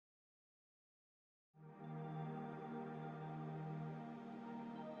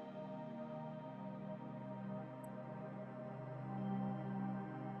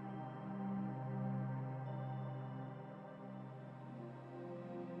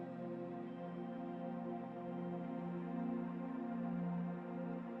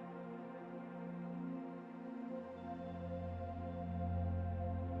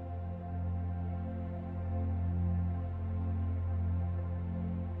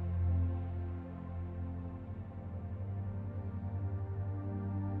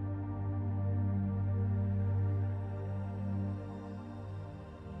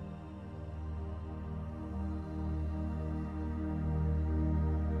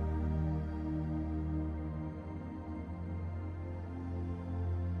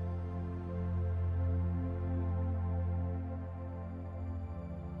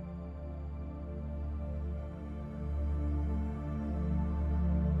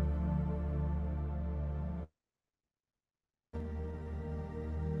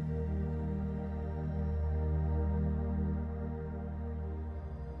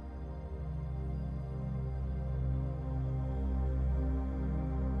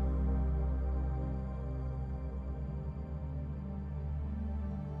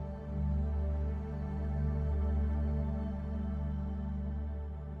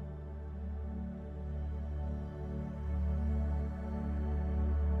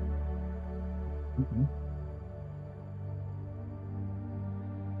Mhm.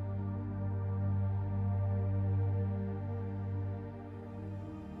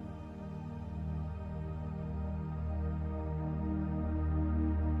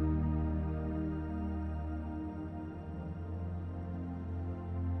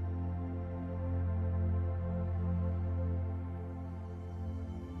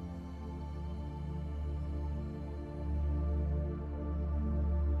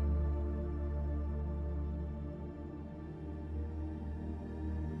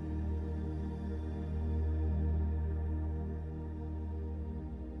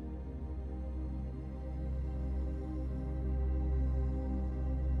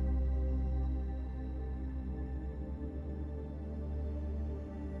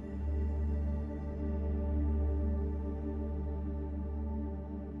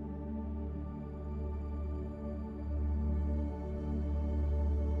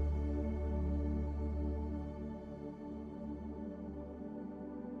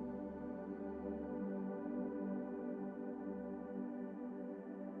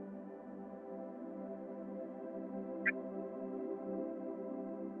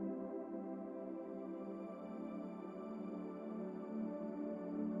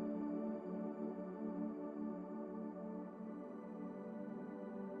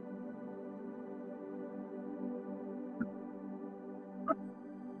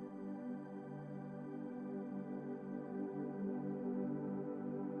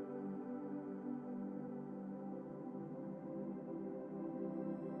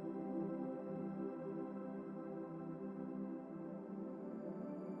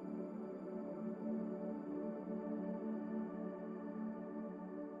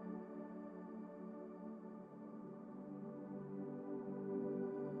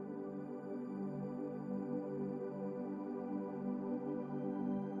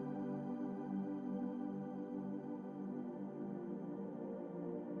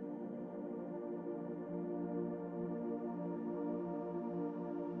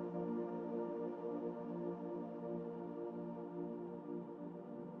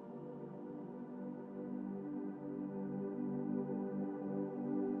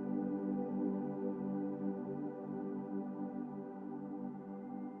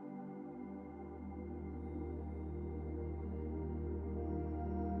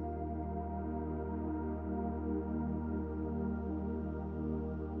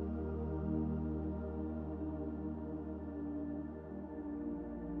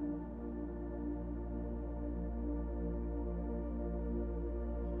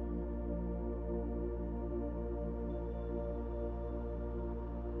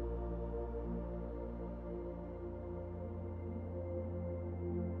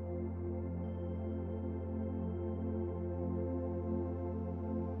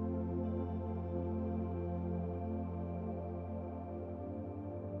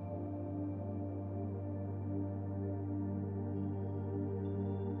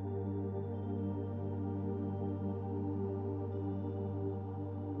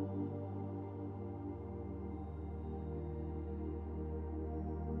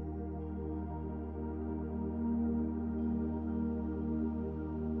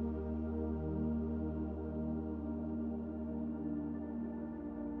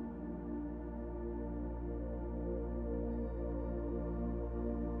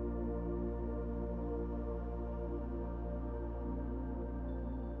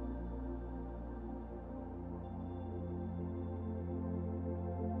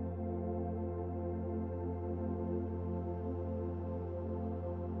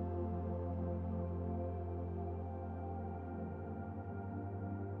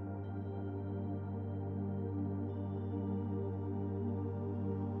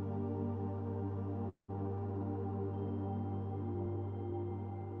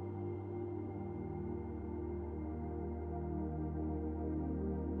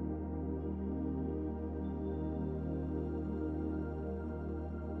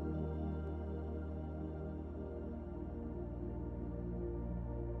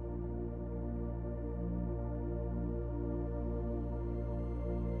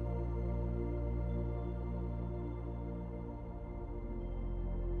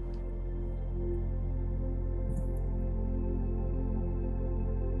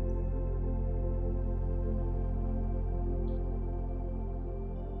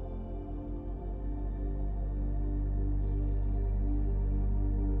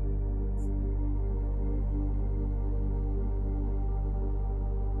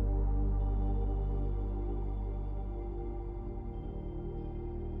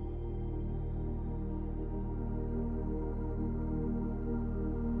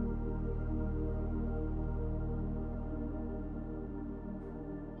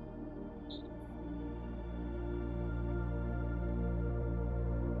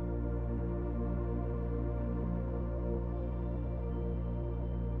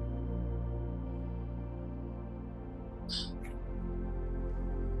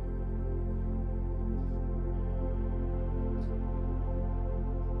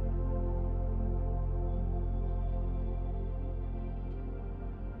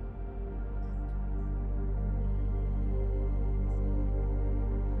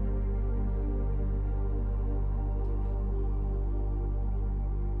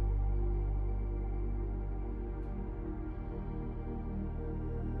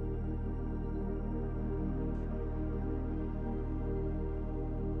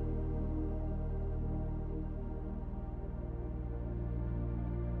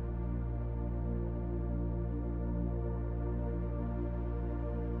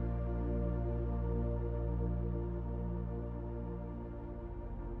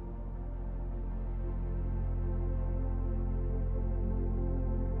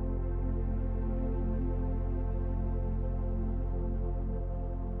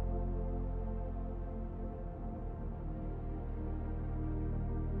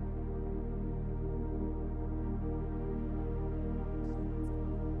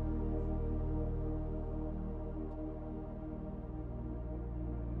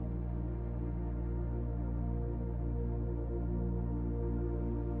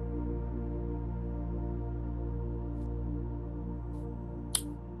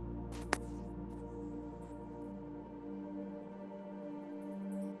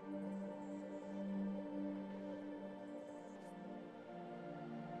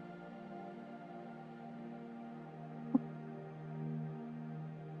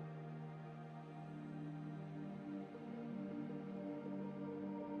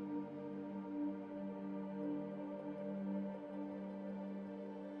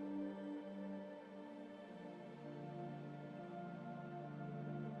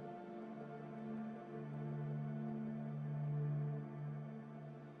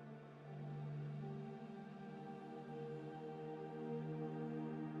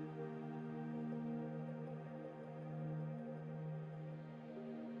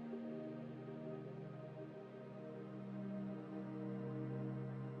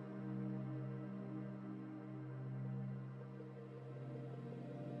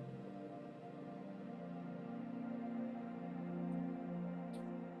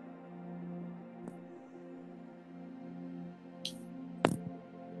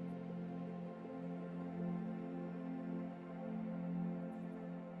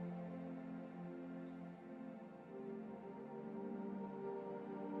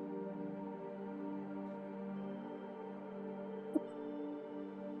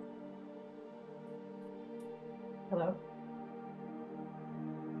 Hello.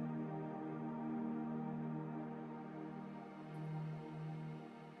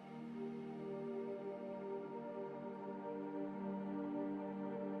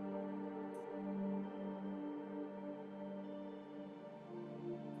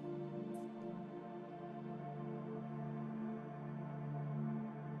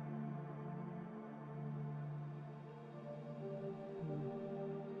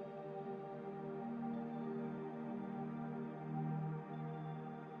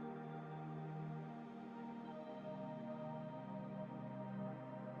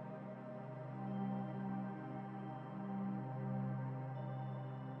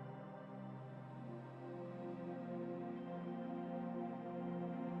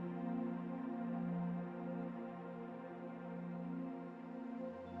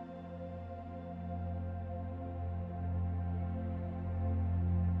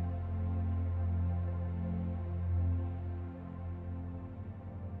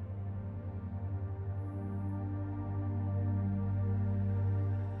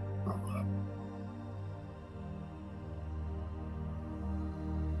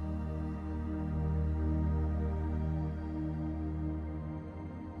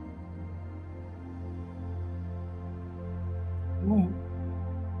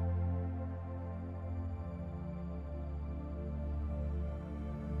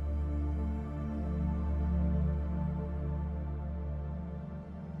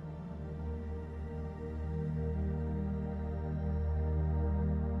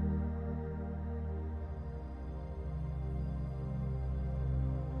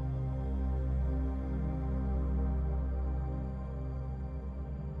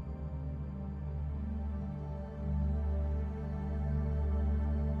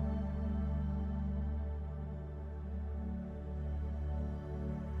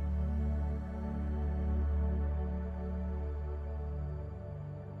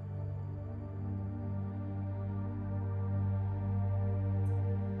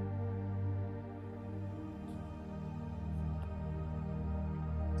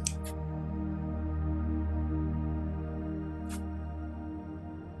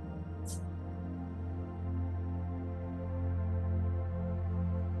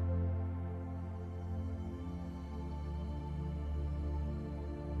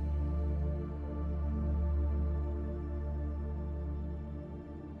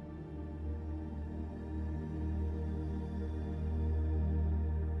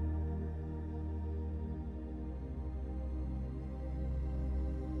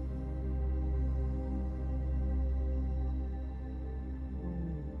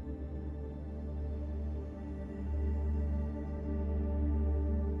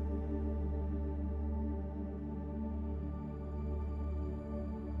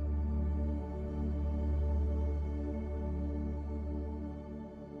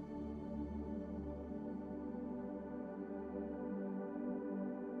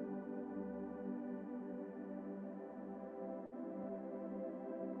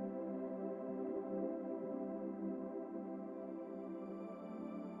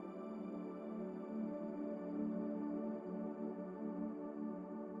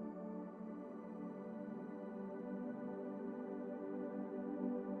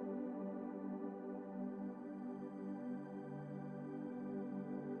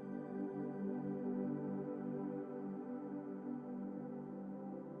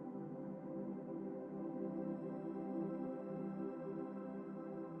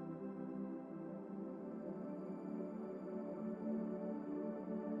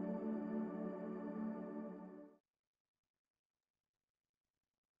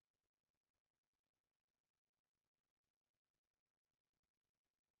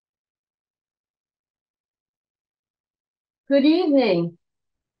 Good evening,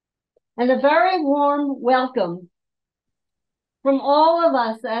 and a very warm welcome from all of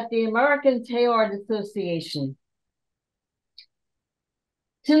us at the American Teilhard Association.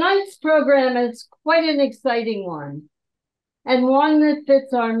 Tonight's program is quite an exciting one, and one that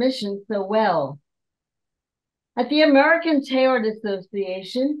fits our mission so well. At the American Teilhard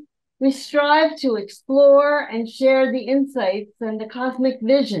Association, we strive to explore and share the insights and the cosmic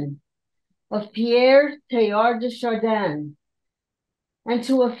vision of Pierre Teilhard de Chardin, and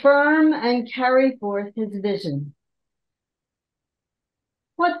to affirm and carry forth his vision.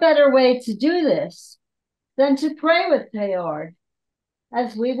 What better way to do this than to pray with Teilhard,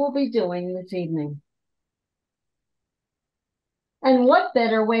 as we will be doing this evening? And what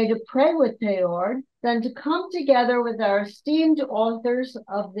better way to pray with Teilhard than to come together with our esteemed authors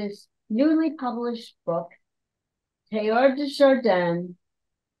of this newly published book, Teilhard de Chardin,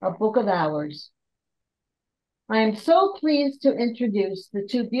 A Book of Hours. I am so pleased to introduce the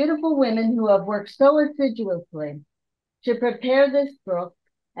two beautiful women who have worked so assiduously to prepare this book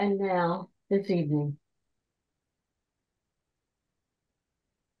and now this evening.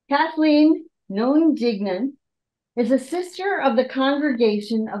 Kathleen Noen-Dignan is a sister of the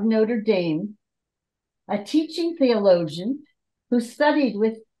Congregation of Notre Dame, a teaching theologian who studied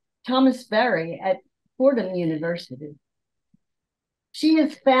with Thomas Berry at Fordham University. She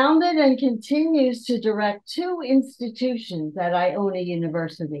has founded and continues to direct two institutions at Iona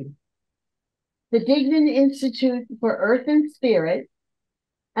University, the Dignan Institute for Earth and Spirit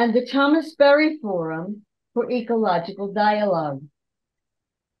and the Thomas Berry Forum for Ecological Dialogue.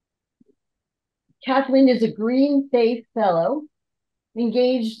 Kathleen is a Green Faith Fellow,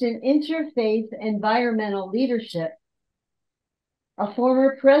 engaged in interfaith environmental leadership, a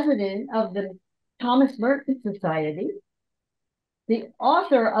former president of the Thomas Merton Society, the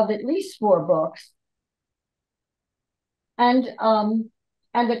author of at least 4 books, and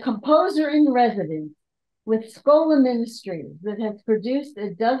a composer in residence with Schola Ministries that has produced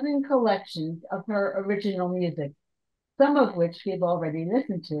a dozen collections of her original music, some of which we've already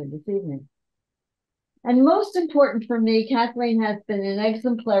listened to this evening. And most important for me, Kathleen has been an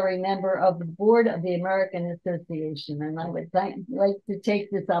exemplary member of the board of the American Association, and I would like to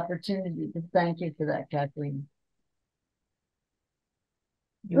take this opportunity to thank you for that, Kathleen.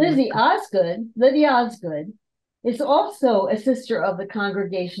 Lydia Osgood is also a sister of the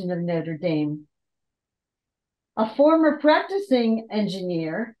Congregation of Notre Dame. A former practicing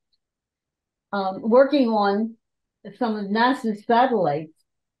engineer working on some of NASA's satellites,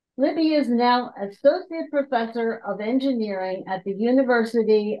 Libby is now Associate Professor of Engineering at the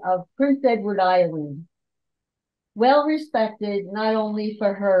University of Prince Edward Island. Well respected not only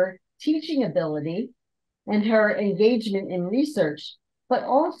for her teaching ability and her engagement in research, but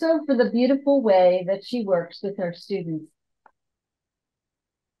also for the beautiful way that she works with her students.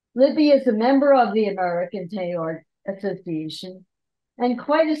 Libby is a member of the American Teilhard Association and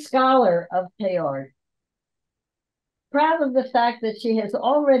quite a scholar of Teilhard. Proud of the fact that she has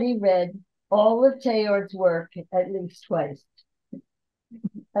already read all of Teilhard's work at least twice.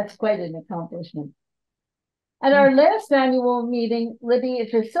 That's quite an accomplishment. At our last annual meeting, Libby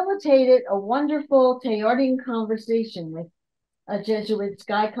facilitated a wonderful Teilhardian conversation with a Jesuit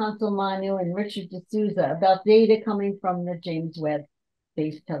Sky Consul Manu and Richard D'Souza about data coming from the James Webb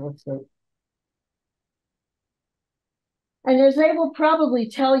Space Telescope. And as they will probably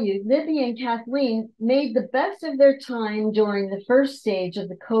tell you, Libby and Kathleen made the best of their time during the first stage of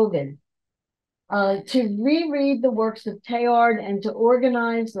the COVID to reread the works of Teilhard and to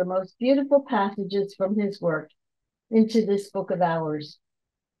organize the most beautiful passages from his work into this book of ours.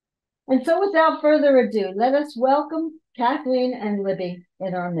 And so without further ado, let us welcome Kathleen and Libby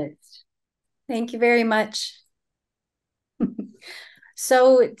in our midst. Thank you very much.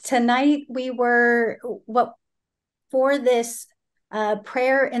 So tonight for this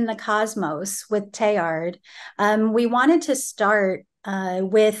prayer in the cosmos with Teilhard, we wanted to start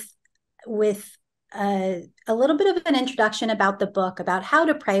with a little bit of an introduction about the book, about how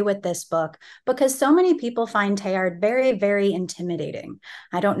to pray with this book, because so many people find Teilhard very, very intimidating.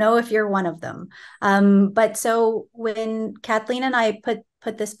 I don't know if you're one of them. But so when Kathleen and I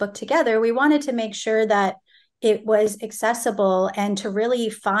put this book together, we wanted to make sure that it was accessible and to really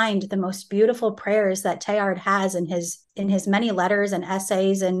find the most beautiful prayers that Teilhard has in his many letters and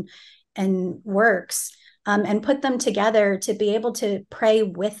essays and works, and put them together to be able to pray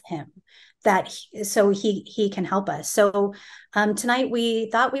with him, so he can help us. So tonight we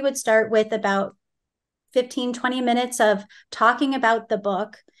thought we would start with about 15-20 minutes of talking about the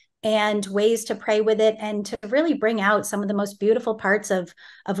book and ways to pray with it, and to really bring out some of the most beautiful parts of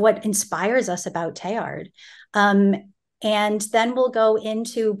what inspires us about Teilhard. And then we'll go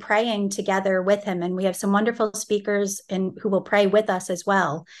into praying together with him. And we have some wonderful speakers who will pray with us as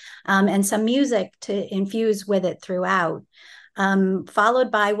well, and some music to infuse with it throughout.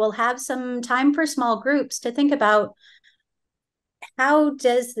 Followed by, we'll have some time for small groups to think about how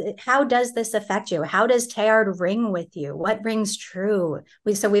does this affect you? How does Teilhard ring with you? What rings true?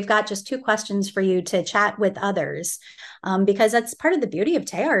 So we've got just 2 questions for you to chat with others, because that's part of the beauty of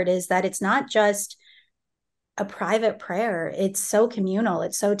Teilhard, is that it's not just a private prayer. It's so communal.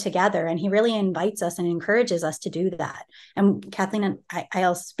 It's so together. And he really invites us and encourages us to do that. And Kathleen, and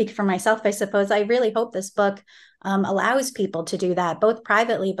I'll speak for myself, I suppose. I really hope this book allows people to do that, both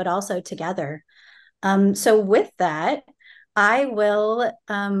privately, but also together. So with that, I will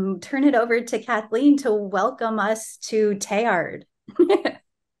turn it over to Kathleen to welcome us to Teilhard.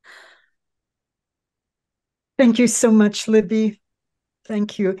 Thank you so much, Libby.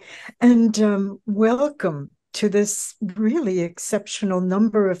 Thank you. And welcome to this really exceptional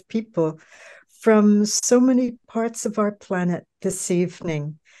number of people from so many parts of our planet this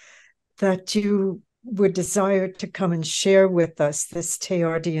evening that you would desire to come and share with us this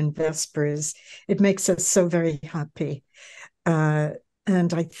Teilhardian Vespers. It makes us so very happy.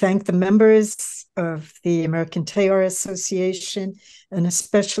 And I thank the members of the American Teilhard Association, and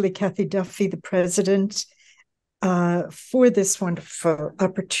especially Kathy Duffy, the president, for this wonderful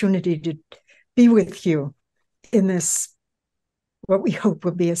opportunity to be with you in this, what we hope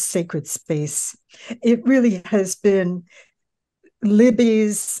will be a sacred space. It really has been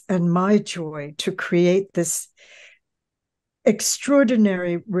Libby's and my joy to create this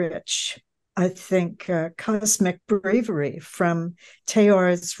extraordinary rich, I think, cosmic bravery from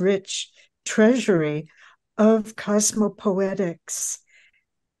Teilhard's rich treasury of cosmopoetics.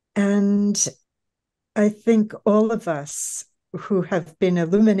 And I think all of us who have been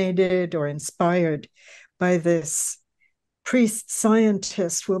illuminated or inspired by this priest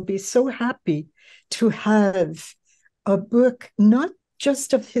scientist will be so happy to have a book, not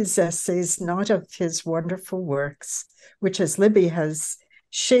just of his essays, not of his wonderful works, which, as Libby has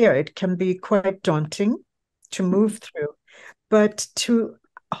shared, can be quite daunting to move through, but to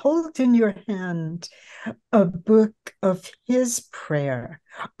hold in your hand a book of his prayer,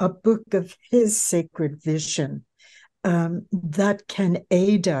 a book of his sacred vision, that can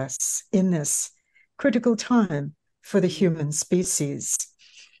aid us in this critical time for the human species.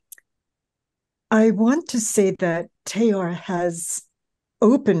 I want to say that Teilhard has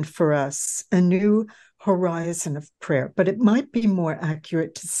opened for us a new horizon of prayer, but it might be more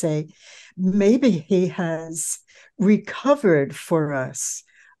accurate to say maybe he has recovered for us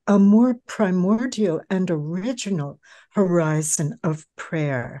a more primordial and original horizon of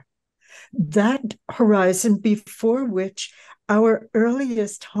prayer. That horizon before which our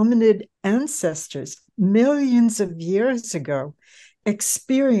earliest hominid ancestors, millions of years ago,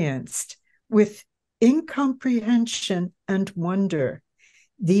 experienced with incomprehension and wonder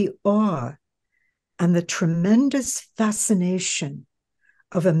the awe and the tremendous fascination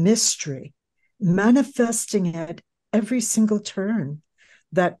of a mystery manifesting at every single turn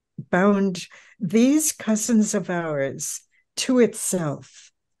that bound these cousins of ours to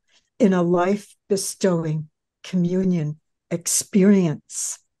itself in a life-bestowing communion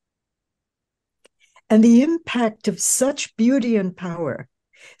experience. And the impact of such beauty and power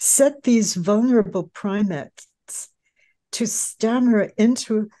set these vulnerable primates to stammer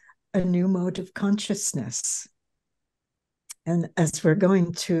into a new mode of consciousness. And as we're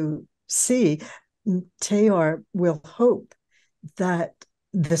going to see, Teilhard will hope that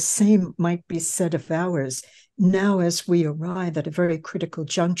the same might be said of ours now as we arrive at a very critical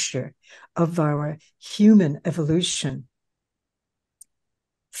juncture of our human evolution.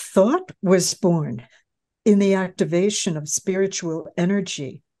 Thought was born in the activation of spiritual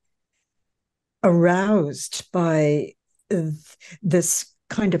energy, aroused by this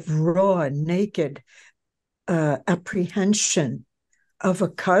kind of raw, naked apprehension of a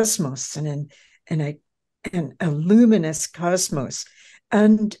cosmos and a luminous cosmos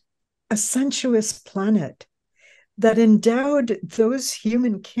and a sensuous planet that endowed those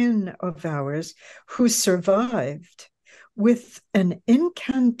human kin of ours who survived with an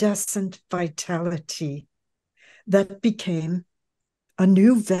incandescent vitality that became a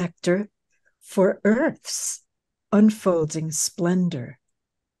new vector for Earth's unfolding splendor.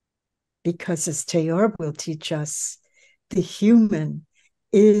 Because as Teilhard will teach us, the human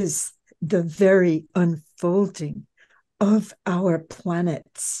is the very unfolding of our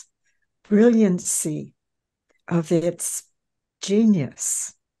planet's brilliancy, of its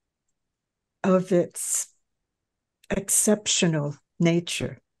genius, of its exceptional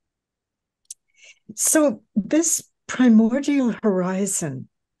nature. So this primordial horizon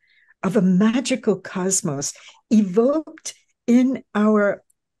of a magical cosmos evoked in our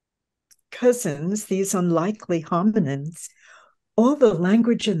cousins, these unlikely hominins, all the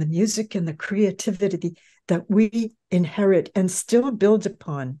language and the music and the creativity that we inherit and still build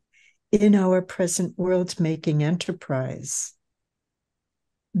upon in our present world-making enterprise.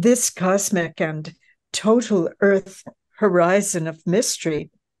 This cosmic and total Earth horizon of mystery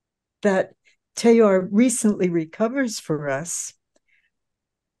that Teilhard recently recovers for us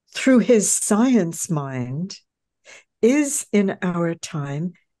through his science mind is in our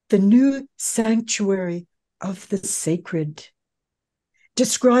time the new sanctuary of the sacred,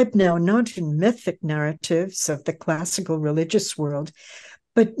 described now not in mythic narratives of the classical religious world,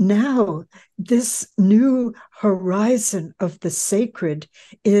 but now this new horizon of the sacred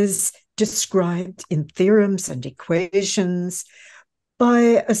is described in theorems and equations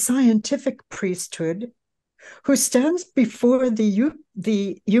by a scientific priesthood who stands before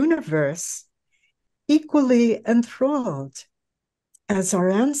the universe equally enthralled as our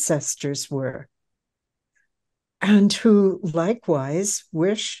ancestors were, and who likewise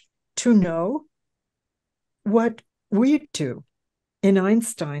wish to know what we do. In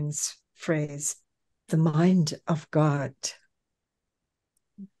Einstein's phrase, the mind of God.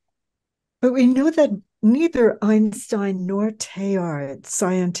 But we know that neither Einstein nor Teilhard,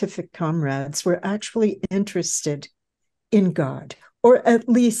 scientific comrades, were actually interested in God, or at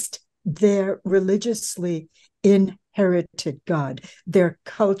least their religiously inherited God, their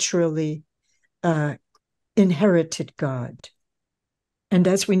culturally inherited God. And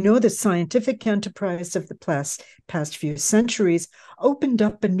as we know, the scientific enterprise of the past few centuries opened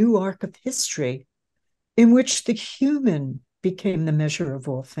up a new arc of history in which the human became the measure of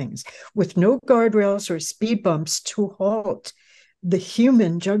all things, with no guardrails or speed bumps to halt the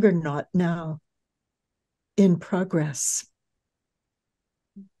human juggernaut now in progress.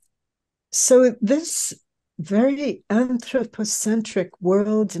 So this very anthropocentric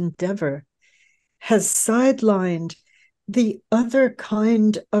world endeavor has sidelined the other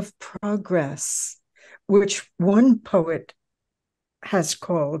kind of progress, which one poet has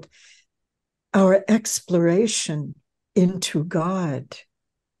called our exploration into God.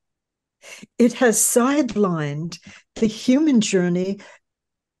 It has sidelined the human journey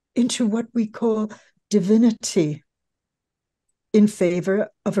into what we call divinity in favor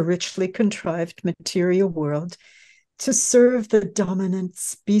of a richly contrived material world to serve the dominant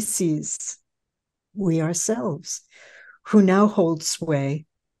species, we ourselves, who now hold sway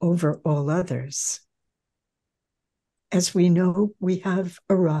over all others. As we know, we have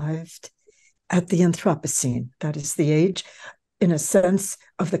arrived at the Anthropocene, that is the age, in a sense,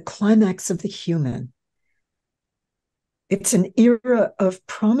 of the climax of the human. It's an era of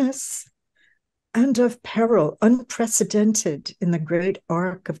promise and of peril, unprecedented in the great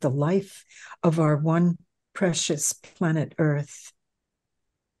arc of the life of our one precious planet Earth.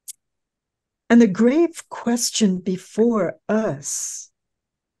 And the grave question before us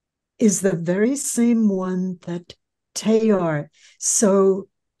is the very same one that Teilhard so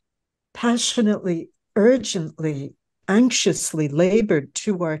passionately, urgently, anxiously labored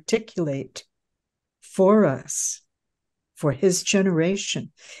to articulate for us, for his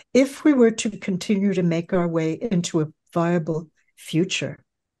generation, if we were to continue to make our way into a viable future,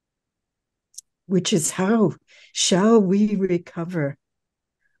 which is how shall we recover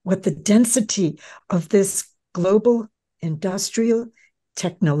what the density of this global, industrial,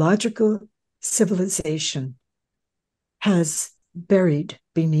 technological civilization has buried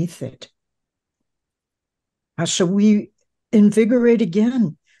beneath it? How shall we invigorate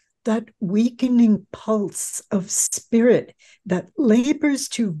again that weakening pulse of spirit that labors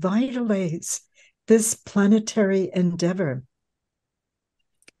to vitalize this planetary endeavor?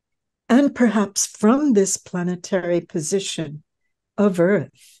 And perhaps from this planetary position of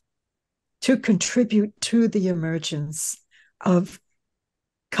Earth, to contribute to the emergence of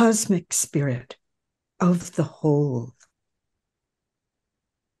cosmic spirit of the whole.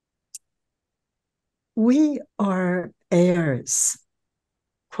 We are heirs,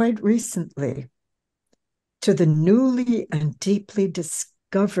 quite recently, to the newly and deeply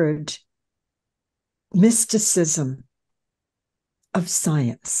discovered mysticism of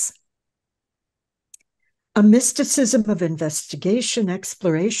science. A mysticism of investigation,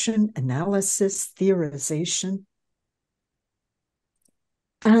 exploration, analysis, theorization.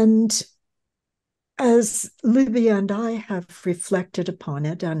 And as Libby and I have reflected upon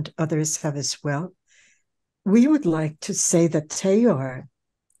it, and others have as well, we would like to say that Teilhard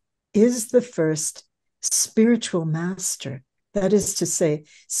is the first spiritual master, that is to say,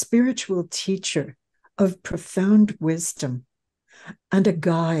 spiritual teacher of profound wisdom and a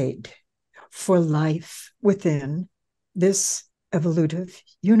guide for life within this evolutive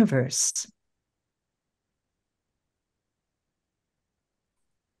universe.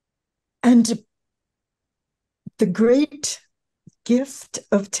 And the great gift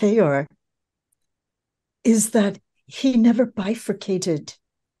of Teilhard is that he never bifurcated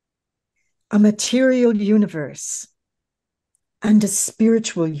a material universe and a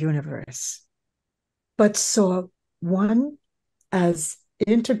spiritual universe, but saw one as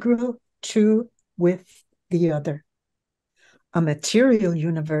integral to with the other. A material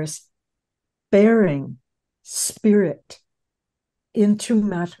universe bearing spirit into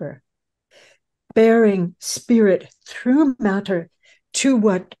matter, bearing spirit through matter to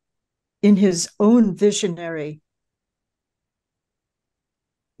what in his own visionary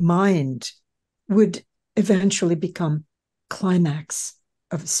mind would eventually become climax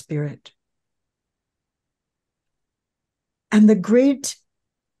of spirit. And the great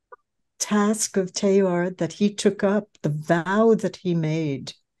task of Teilhard that he took up, the vow that he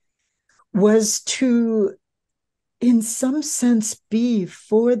made, was to, in some sense, be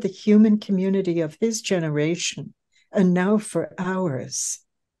for the human community of his generation, and now for ours,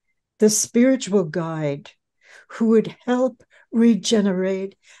 the spiritual guide who would help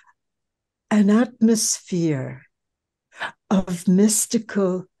regenerate an atmosphere of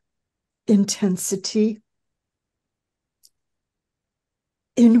mystical intensity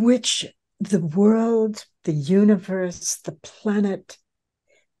in which the world, the universe, the planet,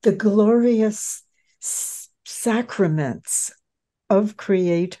 the glorious sacraments of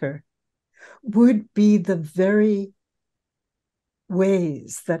Creator would be the very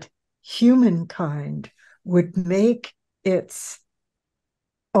ways that humankind would make its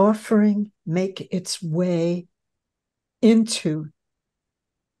offering, make its way into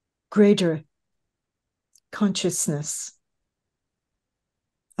greater consciousness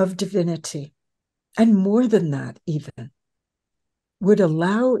of divinity. And more than that, even, would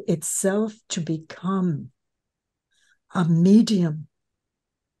allow itself to become a medium,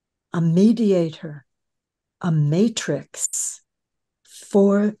 a mediator, a matrix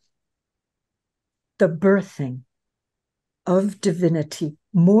for the birthing of divinity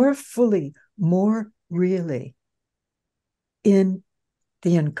more fully, more really in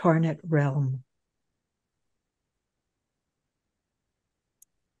the incarnate realm.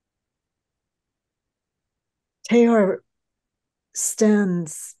 Teilhard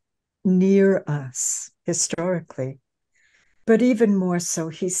stands near us historically, but even more so,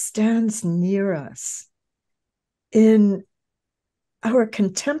 he stands near us in our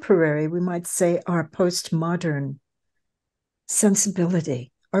contemporary, we might say, our postmodern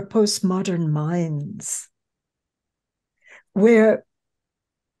sensibility, our postmodern minds, where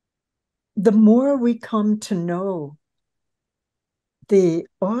the more we come to know the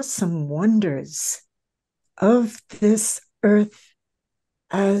awesome wonders of this earth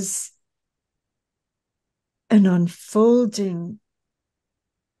as an unfolding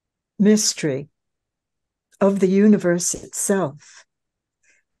mystery of the universe itself,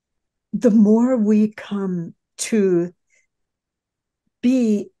 the more we come to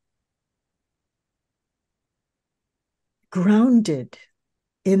be grounded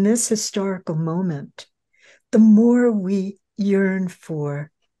in this historical moment, the more we yearn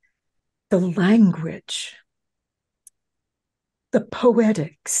for the language, the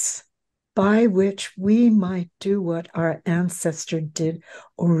poetics by which we might do what our ancestor did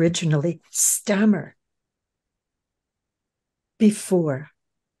originally, stammer before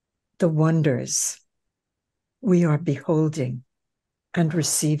the wonders we are beholding and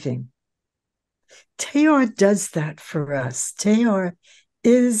receiving. Teilhard does that for us. Teilhard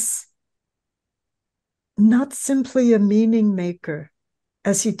is not simply a meaning maker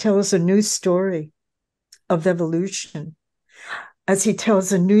as he tells a new story of evolution, as he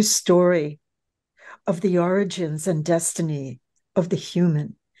tells a new story of the origins and destiny of the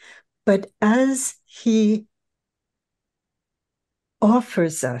human, but as he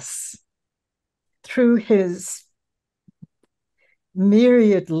offers us through his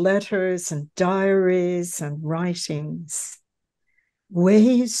myriad letters and diaries and writings,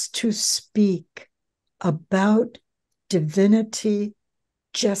 ways to speak about divinity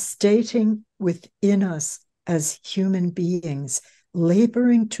gestating within us as human beings,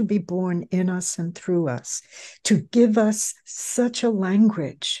 laboring to be born in us and through us, to give us such a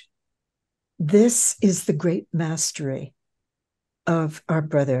language. This is the great mastery of our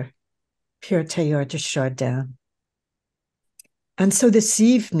brother, Pierre Teilhard de Chardin. And so this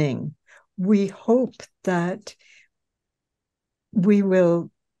evening, we hope that we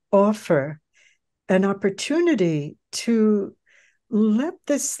will offer an opportunity to let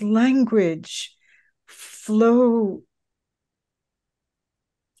this language flow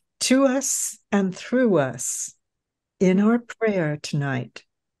to us and through us in our prayer tonight,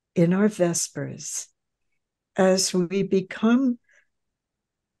 in our Vespers, as we become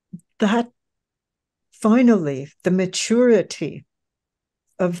that, finally, the maturity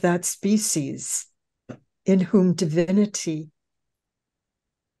of that species in whom divinity,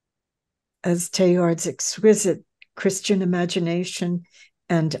 as Teilhard's exquisite Christian imagination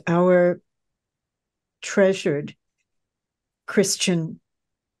and our treasured Christian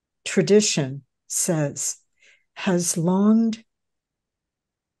tradition says, has longed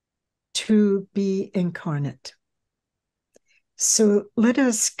to be incarnate. So let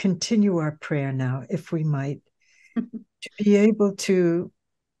us continue our prayer now, if we might, to be able to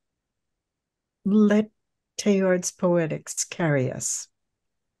let Teilhard's poetics carry us.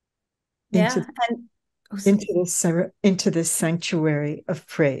 Yeah. And into the sanctuary of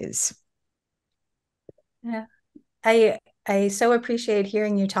praise. Yeah. I so appreciate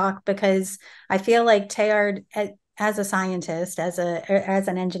hearing you talk, because I feel like Teilhard, as a scientist, as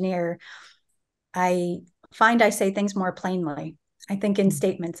an engineer, I find I say things more plainly. I think in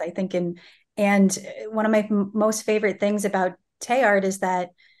statements. I think and one of my most favorite things about Teilhard is that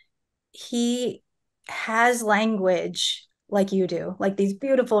he has language like you do, like these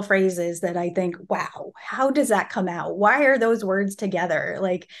beautiful phrases that I think, wow, how does that come out? Why are those words together?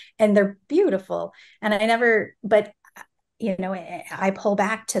 Like, and they're beautiful. And I never, but I pull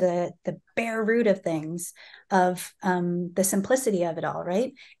back to the bare root of things, of the simplicity of it all,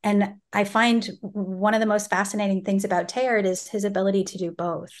 right? And I find one of the most fascinating things about Teilhard is his ability to do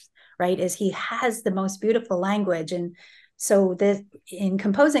both, right? Is he has the most beautiful language. And so in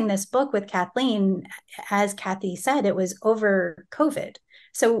composing this book with Kathleen, as Kathy said, it was over COVID.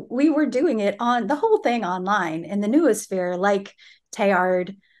 So we were doing it on the whole thing online in the noosphere, like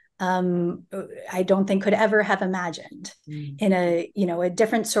Teilhard, I don't think could ever have imagined in a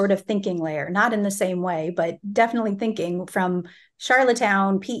different sort of thinking layer, not in the same way, but definitely thinking from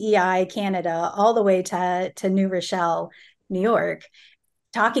Charlottetown, PEI, Canada, all the way to New Rochelle, New York,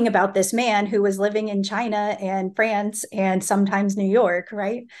 talking about this man who was living in China and France and sometimes New York,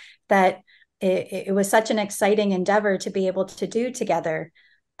 right? That it was such an exciting endeavor to be able to do together,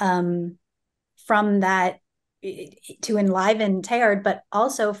 from that, to enliven Teilhard, but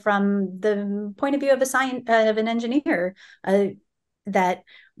also from the point of view of an engineer, that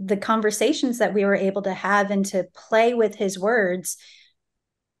the conversations that we were able to have and to play with his words,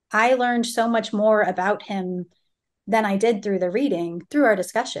 I learned so much more about him than I did through the reading, through our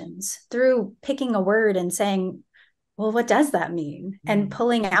discussions, through picking a word and saying, well, what does that mean? And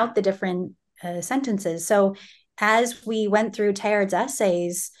pulling out the different sentences. So as we went through Teilhard's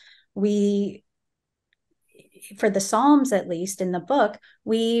essays, for the Psalms, at least in the book,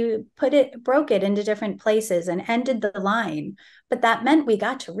 we broke it into different places and ended the line. But that meant we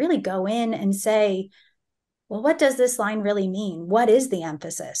got to really go in and say, well, what does this line really mean? What is the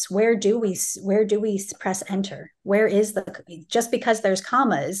emphasis? Where do we press enter? Where is just because there's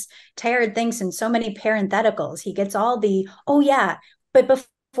commas, Teilhard thinks in so many parentheticals, he gets all oh yeah, but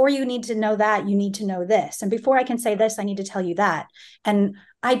before you need to know that, you need to know this. And before I can say this, I need to tell you that. And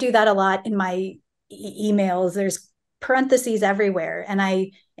I do that a lot in my emails. There's parentheses everywhere. And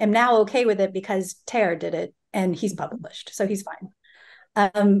I am now okay with it because Teilhard did it and he's published, so he's fine.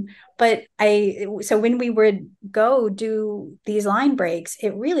 So when we would go do these line breaks,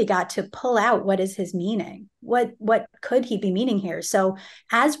 it really got to pull out, what is his meaning? What could he be meaning here? So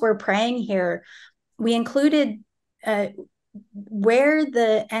as we're praying here, we included where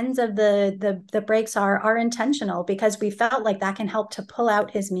the ends of the breaks are intentional, because we felt like that can help to pull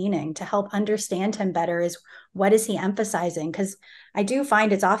out his meaning, to help understand him better. Is what is he emphasizing? Because I do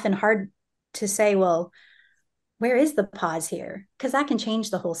find it's often hard to say, well, where is the pause here? Because that can change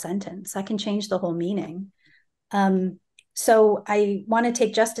the whole sentence. That can change the whole meaning. So I want to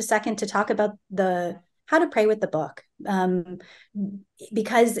take just a second to talk about how to pray with the book.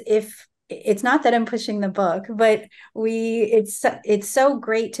 Because if it's not that I'm pushing the book, but it's so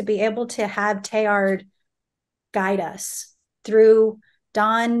great to be able to have Teilhard guide us through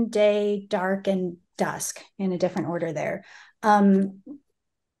dawn, day, dark, and dusk in a different order there. And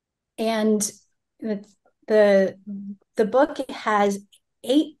the book has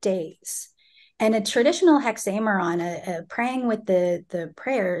 8 days, and a traditional hexameron, praying with the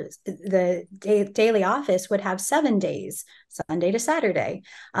prayers, the daily office would have 7 days, Sunday to Saturday.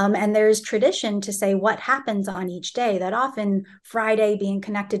 And there's tradition to say what happens on each day, that often Friday, being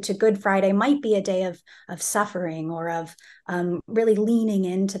connected to Good Friday, might be a day of suffering, or of really leaning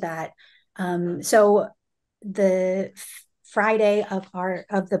into that. So the Friday of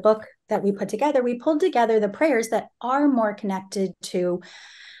the book that we put together, we pulled together the prayers that are more connected to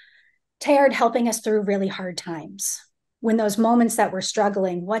Teilhard helping us through really hard times. When those moments that we're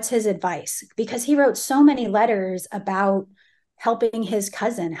struggling, what's his advice? Because he wrote so many letters about helping his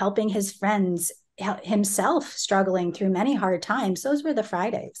cousin, helping his friends, himself struggling through many hard times. Those were the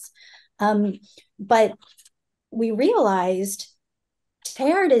Fridays. But we realized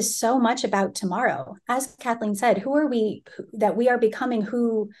Teilhard is so much about tomorrow. As Kathleen said, who are we that we are becoming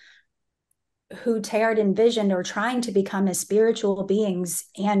who Teilhard envisioned, or trying to become, as spiritual beings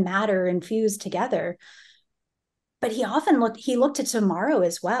and matter infused together. But he often looked at tomorrow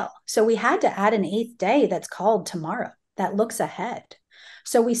as well. So we had to add an 8th day that's called tomorrow, that looks ahead.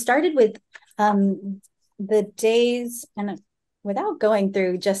 So we started with the days, and without going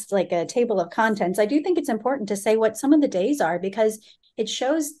through just like a table of contents, I do think it's important to say what some of the days are, because it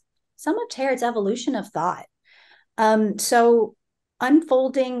shows some of Teilhard's evolution of thought. So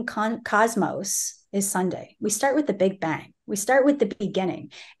unfolding cosmos is Sunday. We start with the Big Bang. We start with the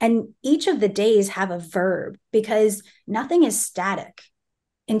beginning. And each of the days have a verb because nothing is static.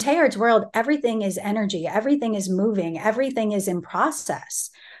 In Teilhard's world, everything is energy, everything is moving, everything is in process.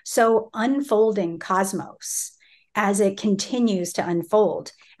 So unfolding cosmos as it continues to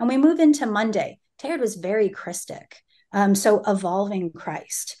unfold. And we move into Monday. Teilhard was very Christic. So evolving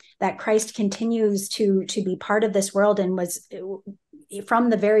Christ, that Christ continues to be part of this world and was from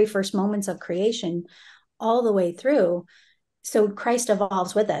the very first moments of creation all the way through. So Christ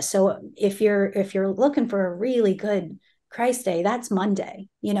evolves with us. So if you're looking for a really good Christ day, that's Monday,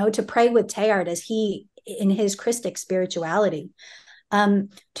 to pray with Teilhard as he in his Christic spirituality.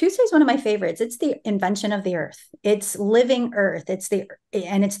 Tuesday is one of my favorites. It's the invention of the earth. It's living earth. It's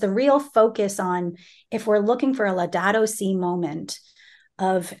the real focus on, if we're looking for a Laudato Si moment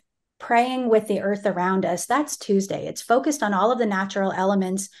of praying with the earth around us, that's Tuesday. It's focused on all of the natural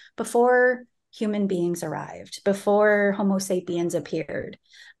elements before human beings arrived, before Homo sapiens appeared.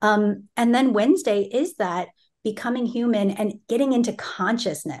 And then Wednesday is that becoming human and getting into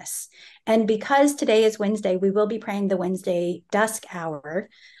consciousness. And because today is Wednesday, we will be praying the Wednesday dusk hour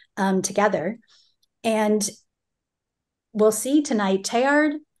together. And we'll see tonight,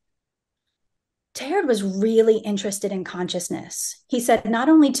 Teilhard was really interested in consciousness. He said, not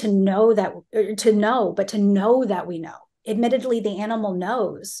only to know, but to know that we know. Admittedly, the animal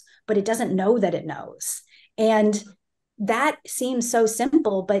knows, but it doesn't know that it knows. And that seems so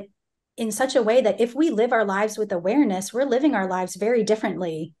simple, but in such a way that if we live our lives with awareness, we're living our lives very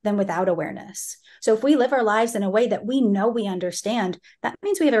differently than without awareness. So if we live our lives in a way that we know we understand, that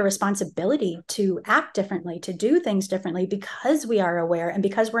means we have a responsibility to act differently, to do things differently because we are aware and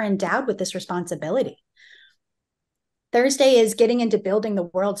because we're endowed with this responsibility. Thursday is getting into building the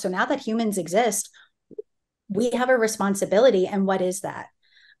world. So now that humans exist, we have a responsibility. And what is that?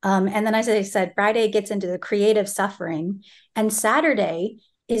 And then, as I said, Friday gets into the creative suffering, and Saturday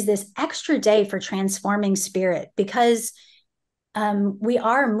is this extra day for transforming spirit, because we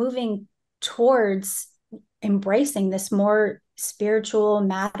are moving towards embracing this more spiritual,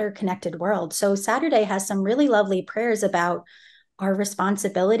 matter-connected world. So Saturday has some really lovely prayers about our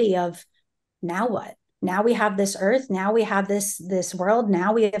responsibility of, now what? Now we have this earth. Now we have this world.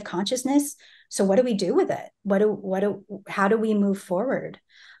 Now we have consciousness. So what do we do with it? How do we move forward?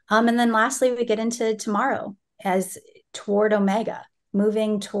 And then lastly, we get into tomorrow as toward Omega,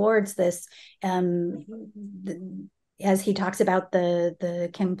 moving towards this, as he talks about the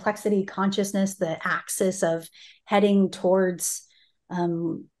complexity consciousness, the axis of heading towards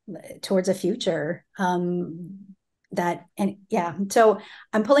a future so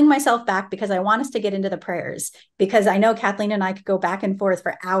I'm pulling myself back because I want us to get into the prayers, because I know Kathleen and I could go back and forth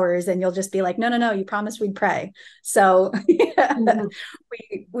for hours and you'll just be like, no, you promised we'd pray. So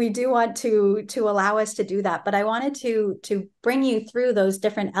we do want to allow us to do that, but I wanted to bring you through those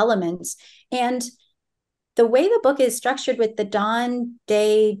different elements. And the way the book is structured with the dawn,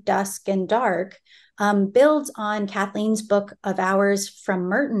 day, dusk, and dark builds on Kathleen's book of hours from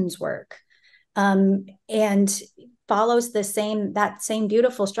Merton's work, and follows that same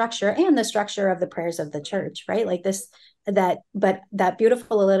beautiful structure and the structure of the prayers of the church, right? Like that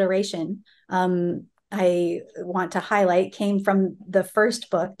beautiful alliteration I want to highlight came from the first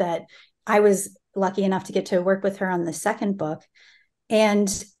book that I was lucky enough to get to work with her on the second book. And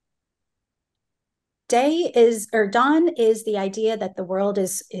dawn is the idea that the world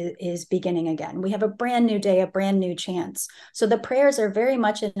is beginning again. We have a brand new day, a brand new chance. So the prayers are very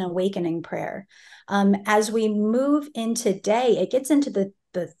much an awakening prayer. As we move into day, it gets into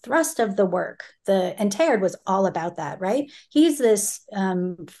the thrust of the work. And Teilhard was all about that, right? He's this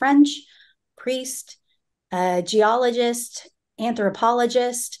French priest, geologist,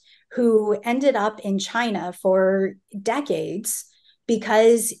 anthropologist who ended up in China for decades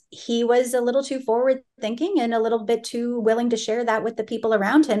because he was a little too forward thinking and a little bit too willing to share that with the people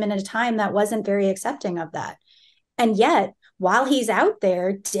around him in a time that wasn't very accepting of that. And yet, while he's out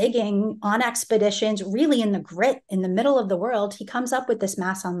there digging on expeditions, really in the grit, in the middle of the world, he comes up with this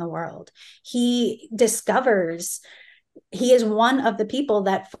Mass on the World. He discovers, he is one of the people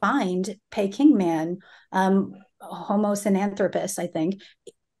that find Peking Man, Homo sinanthropus, I think,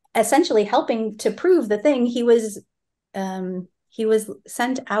 essentially helping to prove the thing he was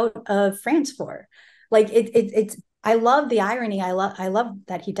sent out of France for. Like it's I love the irony. I love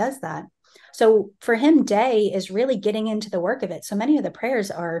that he does that. So for him, day is really getting into the work of it. So many of the prayers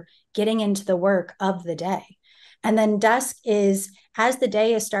are getting into the work of the day. And then dusk is as the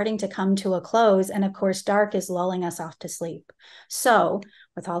day is starting to come to a close. And of course, dark is lulling us off to sleep. So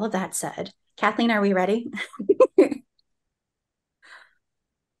with all of that said, Kathleen, are we ready?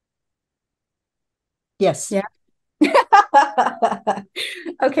 Yes. Yeah.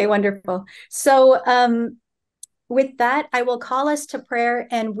 Okay, wonderful. So with that, I will call us to prayer,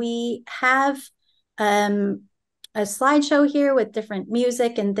 and we have a slideshow here with different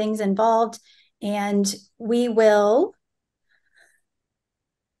music and things involved, and we will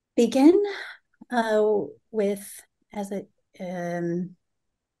begin with as a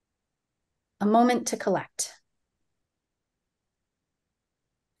moment to collect.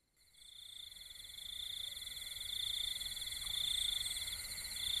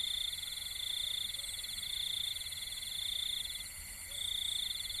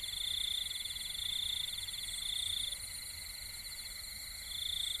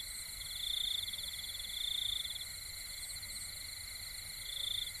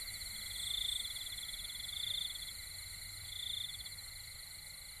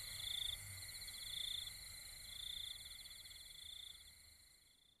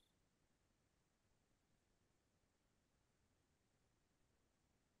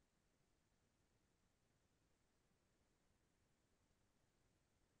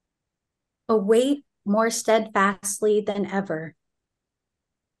 Await more steadfastly than ever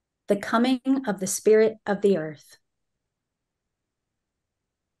the coming of the Spirit of the earth.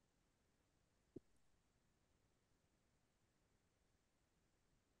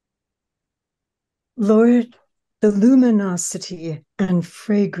 Lord, the luminosity and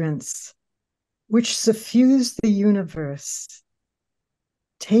fragrance which suffuse the universe,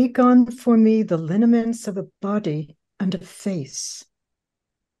 take on for me the lineaments of a body and a face.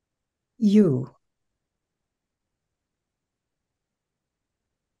 You.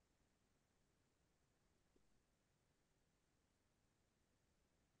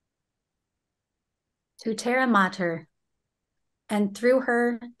 To Terra Mater, and through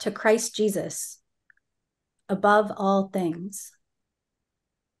her to Christ Jesus, above all things.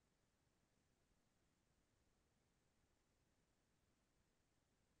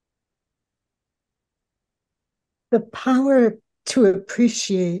 The power to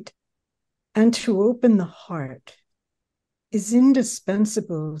appreciate and to open the heart is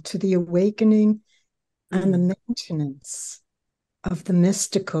indispensable to the awakening and the maintenance of the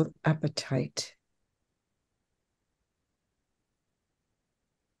mystical appetite.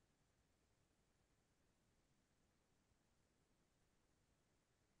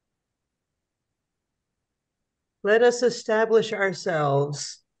 Let us establish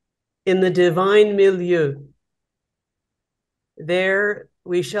ourselves in the divine milieu. There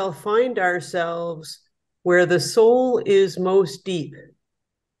we shall find ourselves where the soul is most deep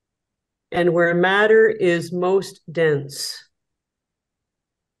and where matter is most dense.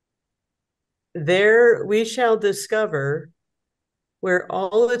 There we shall discover where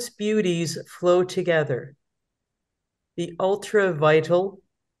all its beauties flow together, the ultra-vital,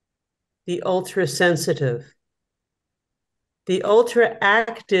 the ultra-sensitive, the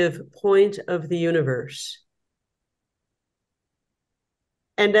ultra-active point of the universe.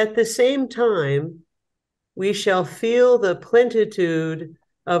 And at the same time, we shall feel the plenitude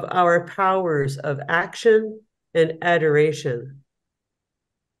of our powers of action and adoration,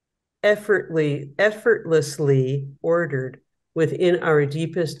 effortlessly ordered within our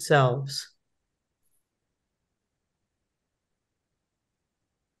deepest selves.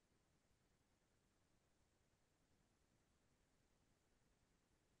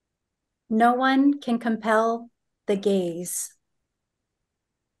 No one can compel the gaze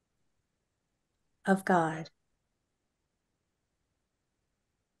of God.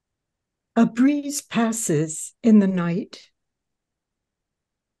 A breeze passes in the night.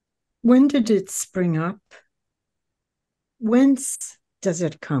 When did it spring up? Whence does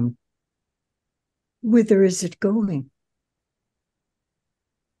it come? Whither is it going?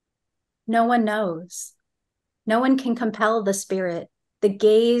 No one knows. No one can compel the Spirit, the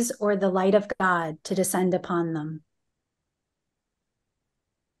gaze or the light of God to descend upon them.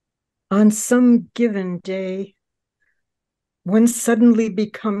 On some given day, one suddenly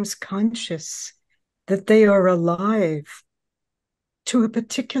becomes conscious that they are alive to a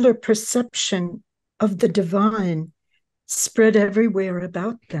particular perception of the divine spread everywhere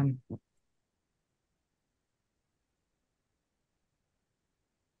about them.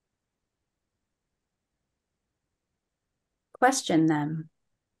 Question them.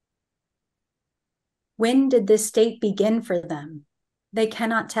 When did this state begin for them? They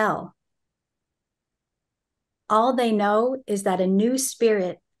cannot tell. All they know is that a new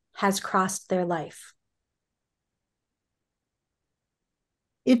spirit has crossed their life.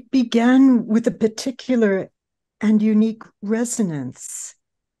 It began with a particular and unique resonance,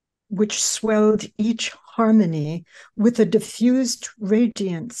 which swelled each harmony with a diffused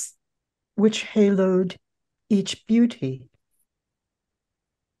radiance, which haloed each beauty.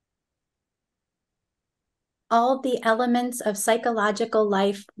 All the elements of psychological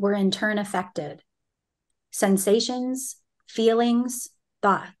life were in turn affected. Sensations, feelings,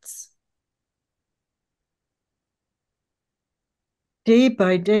 thoughts. Day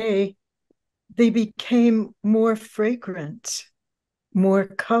by day, they became more fragrant, more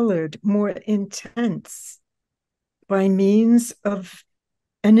colored, more intense, by means of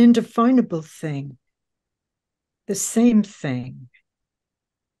an indefinable thing, the same thing.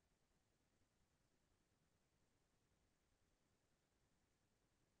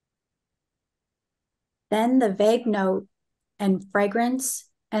 Then the vague note and fragrance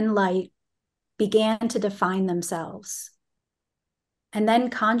and light began to define themselves. And then,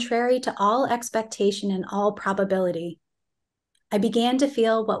 contrary to all expectation and all probability, I began to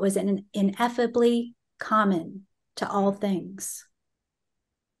feel what was ineffably common to all things.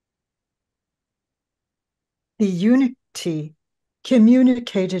 The unity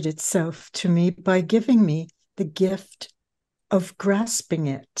communicated itself to me by giving me the gift of grasping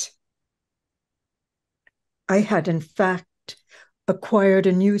it. I had, in fact, acquired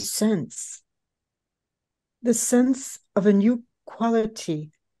a new sense, the sense of a new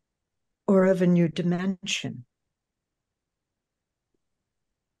quality or of a new dimension.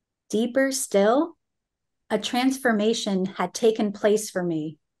 Deeper still, a transformation had taken place for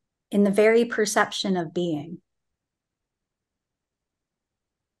me in the very perception of being.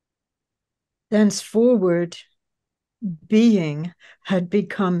 Thenceforward, being had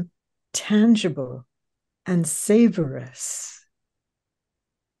become tangible and savorous.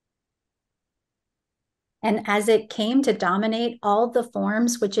 And as it came to dominate all the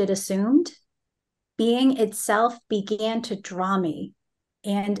forms which it assumed, being itself began to draw me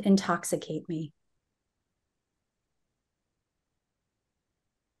and intoxicate me.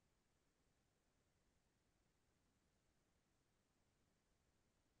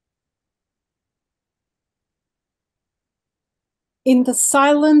 In the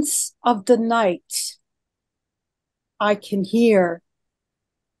silence of the night, I can hear.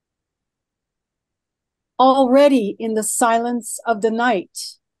 Already in the silence of the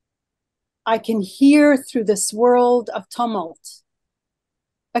night, I can hear through this world of tumult,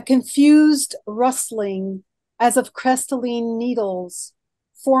 a confused rustling as of crystalline needles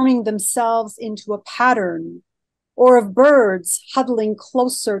forming themselves into a pattern, or of birds huddling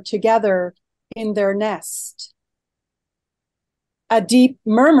closer together in their nest. A deep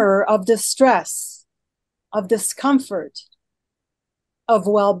murmur of distress, of discomfort, of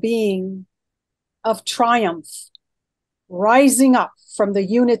well-being, of triumph, rising up from the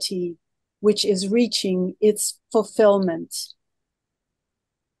unity which is reaching its fulfillment.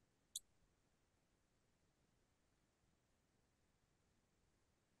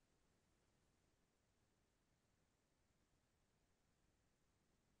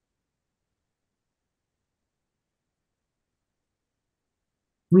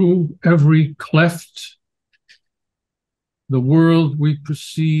 Through every cleft, the world we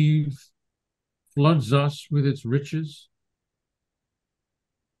perceive floods us with its riches.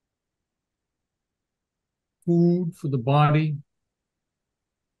 Food for the body,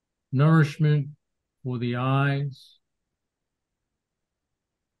 nourishment for the eyes,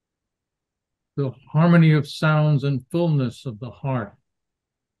 the harmony of sounds and fullness of the heart,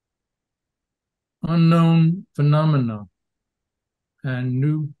 unknown phenomena and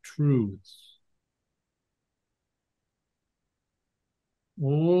new truths.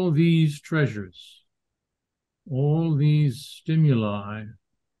 All these treasures, all these stimuli,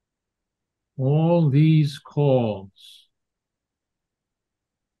 all these calls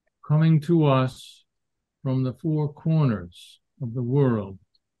coming to us from the four corners of the world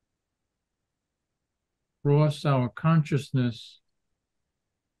cross our consciousness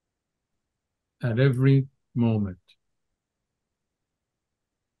at every moment.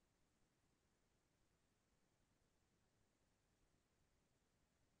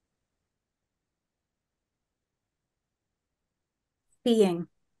 Being.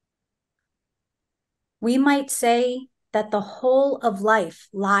 We might say that the whole of life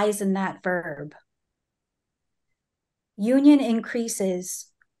lies in that verb. Union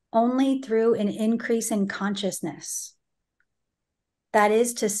increases only through an increase in consciousness. That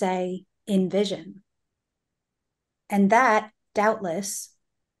is to say, in vision. And that, doubtless,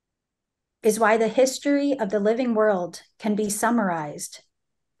 is why the history of the living world can be summarized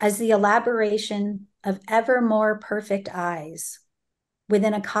as the elaboration of ever more perfect eyes,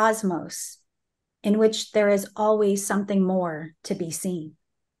 within a cosmos in which there is always something more to be seen.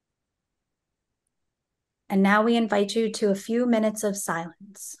 And now we invite you to a few minutes of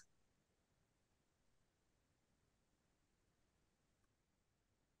silence.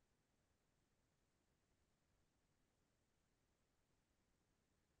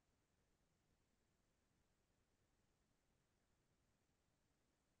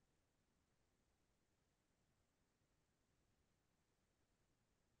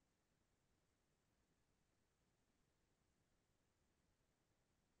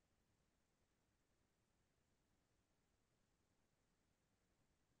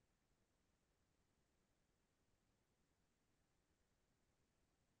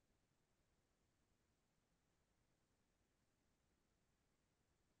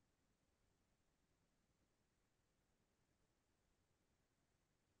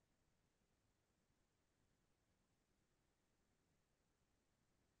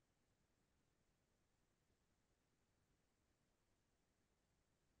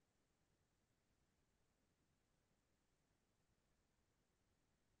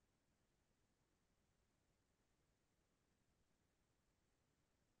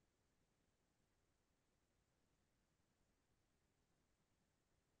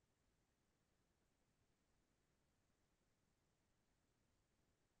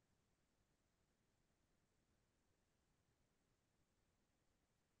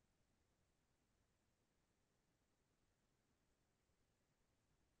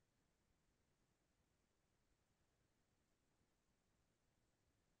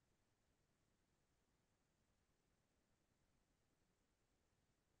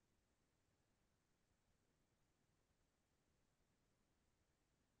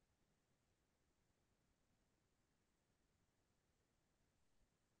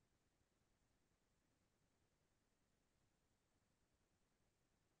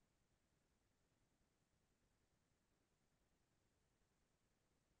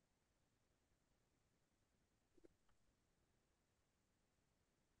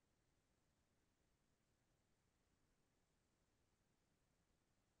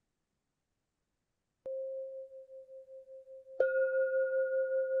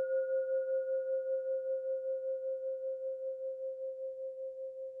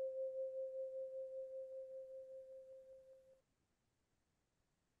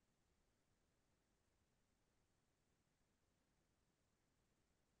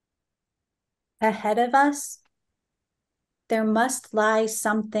 Ahead of us, there must lie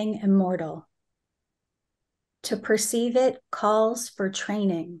something immortal. To perceive it calls for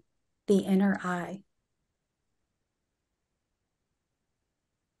training the inner eye.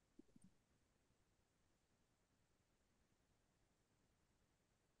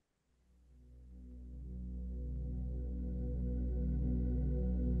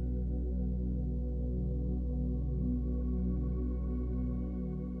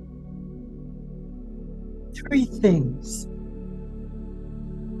 Three things: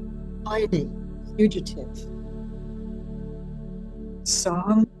 hiding, fugitive,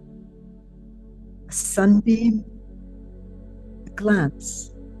 song, a sunbeam, a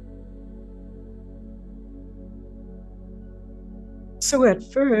glance. So at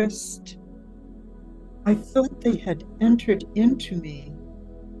first, I thought they had entered into me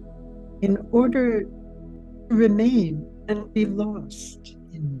in order to remain and be lost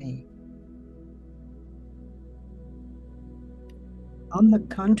in me. On the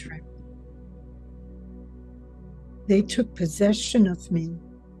contrary, they took possession of me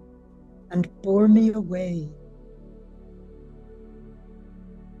and bore me away.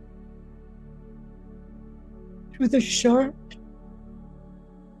 Through the sharp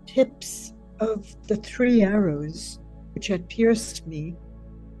tips of the three arrows which had pierced me,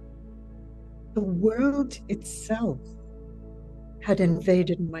 the world itself had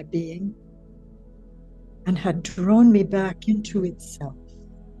invaded my being and had drawn me back into itself.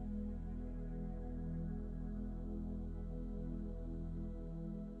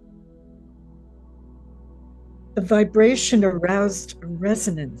 The vibration aroused a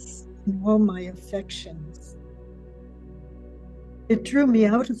resonance in all my affections. It drew me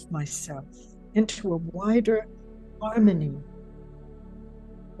out of myself into a wider harmony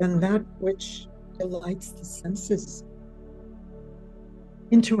than that which delights the senses,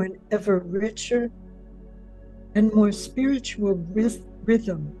 into an ever richer and more spiritual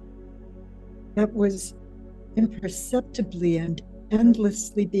rhythm that was imperceptibly and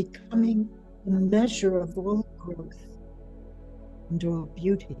endlessly becoming the measure of all growth and all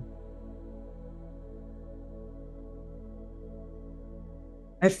beauty.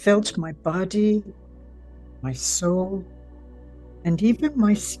 I felt my body, my soul, and even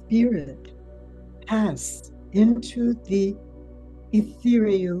my spirit pass into the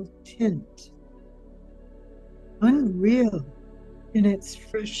ethereal tint, unreal in its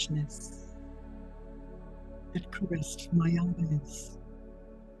freshness that caressed my eyes.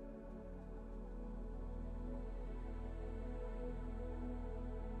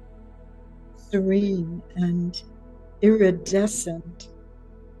 Serene and iridescent,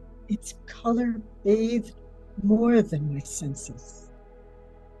 its color bathed more than my senses.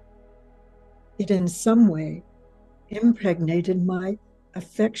 It in some way impregnated my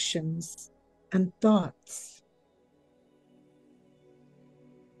affections and thoughts.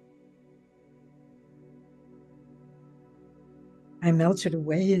 I melted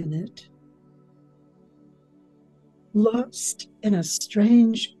away in it, lost in a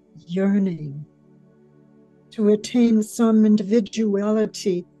strange yearning to attain some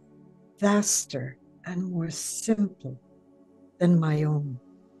individuality vaster and more simple than my own,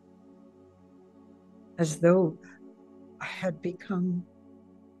 as though I had become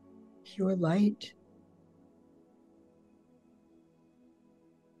pure light.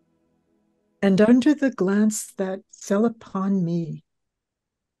 And under the glance that fell upon me,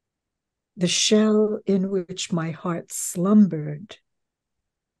 the shell in which my heart slumbered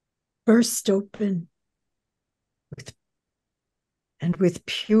burst open with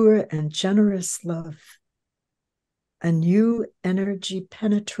pure and generous love. A new energy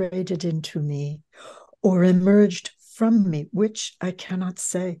penetrated into me or emerged from me, which I cannot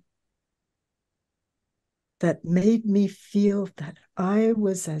say, that made me feel that I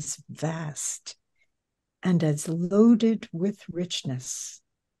was as vast and as loaded with richness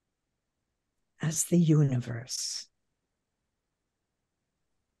as the universe.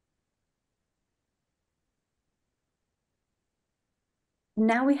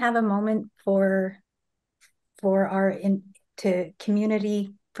 Now we have a moment for our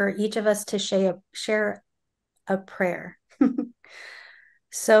community, for each of us to share a prayer.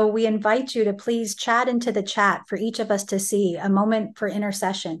 So we invite you to please chat into the chat for each of us to see a moment for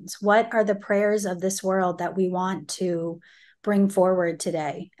intercessions. What are the prayers of this world that we want to bring forward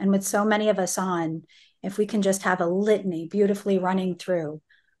today? And with so many of us on, if we can just have a litany beautifully running through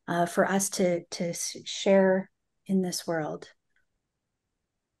for us to share in this world.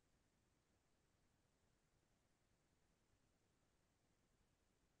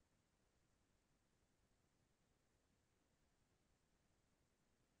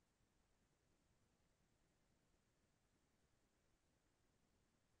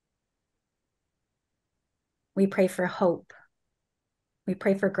 We pray for hope. We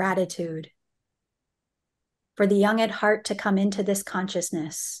pray for gratitude, for the young at heart to come into this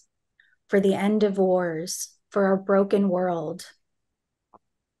consciousness, for the end of wars, for our broken world,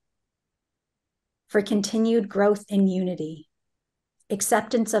 for continued growth in unity,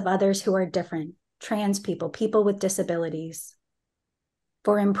 acceptance of others who are different, trans people, people with disabilities,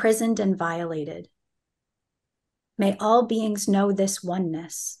 for imprisoned and violated. May all beings know this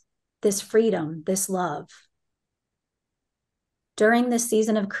oneness, this freedom, this love. During this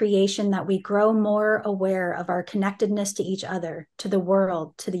season of creation, that we grow more aware of our connectedness to each other, to the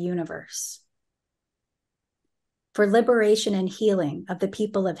world, to the universe. For liberation and healing of the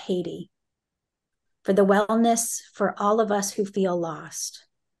people of Haiti. For the wellness for all of us who feel lost.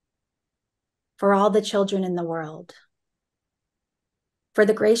 For all the children in the world. For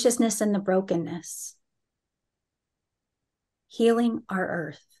the graciousness and the brokenness. Healing our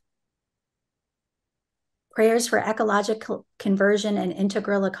earth. Prayers for ecological conversion and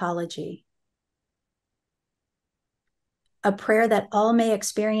integral ecology. A prayer that all may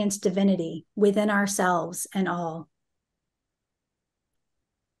experience divinity within ourselves and all.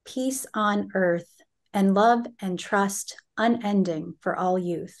 Peace on earth and love and trust unending for all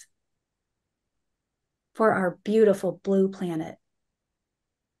youth. For our beautiful blue planet.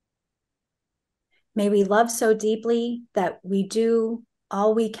 May we love so deeply that we do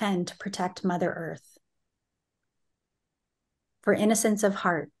all we can to protect Mother Earth. For innocence of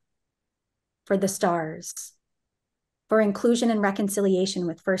heart, for the stars, for inclusion and reconciliation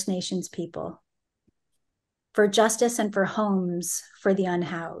with First Nations people, for justice and for homes for the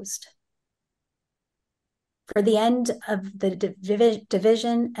unhoused, for the end of the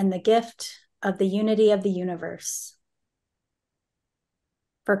division and the gift of the unity of the universe,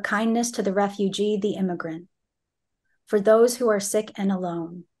 for kindness to the refugee, the immigrant, for those who are sick and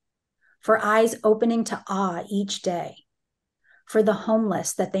alone, for eyes opening to awe each day, for the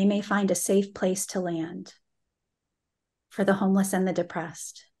homeless, that they may find a safe place to land, for the homeless and the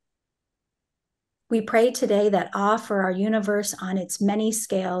depressed. We pray today that awe for our universe on its many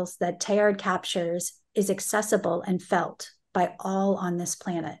scales that Teilhard captures is accessible and felt by all on this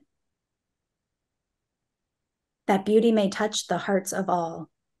planet. That beauty may touch the hearts of all.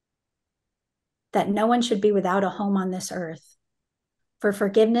 That no one should be without a home on this earth, for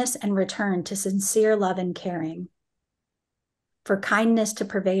forgiveness and return to sincere love and caring, for kindness to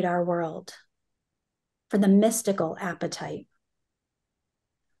pervade our world, for the mystical appetite,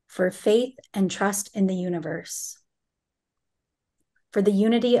 for faith and trust in the universe, for the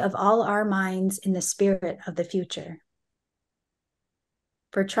unity of all our minds in the spirit of the future,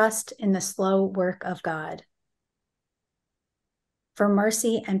 for trust in the slow work of God, for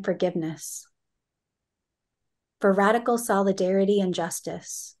mercy and forgiveness, for radical solidarity and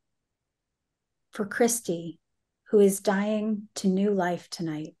justice, for Christy, who is dying to new life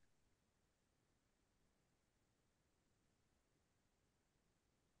tonight.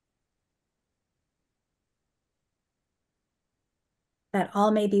 That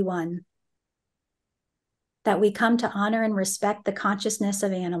all may be one. That we come to honor and respect the consciousness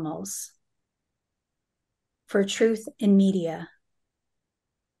of animals. For truth in media.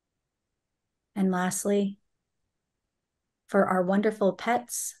 And lastly, for our wonderful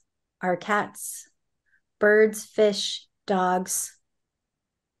pets, our cats, birds, fish, dogs,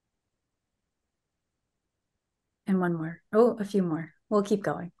 and one more. Oh, a few more. We'll keep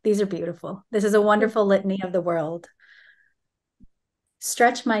going. These are beautiful. This is a wonderful litany of the world.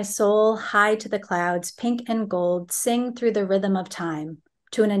 Stretch my soul high to the clouds, pink and gold, sing through the rhythm of time,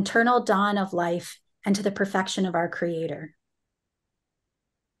 to an eternal dawn of life and to the perfection of our Creator.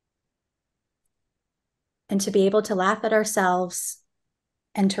 And to be able to laugh at ourselves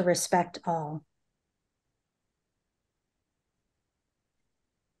and to respect all.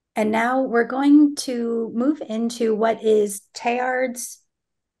 And now we're going to move into what is Teilhard's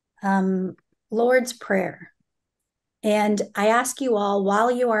Lord's Prayer. And I ask you all,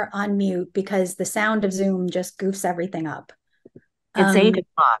 while you are on mute, because the sound of Zoom just goofs everything up. It's 8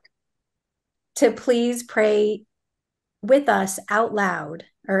 o'clock. To please pray with us out loud,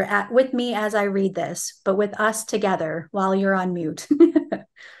 or with me as I read this, but with us together while you're on mute.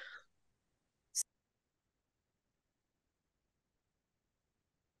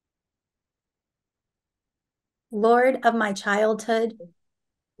 Lord of my childhood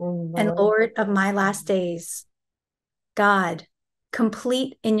and Lord of my last days, God,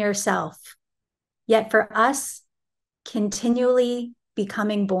 complete in yourself, yet for us, continually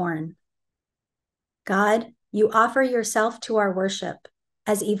becoming born. God, you offer yourself to our worship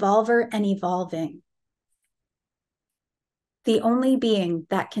as evolver and evolving, the only being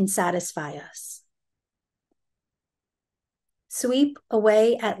that can satisfy us. Sweep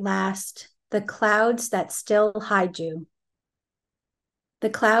away at last the clouds that still hide you, the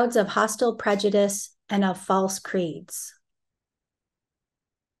clouds of hostile prejudice and of false creeds.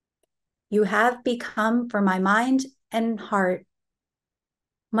 You have become for my mind and heart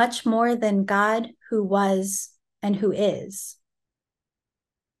much more than God who was and who is.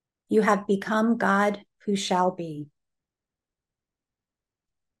 You have become God who shall be.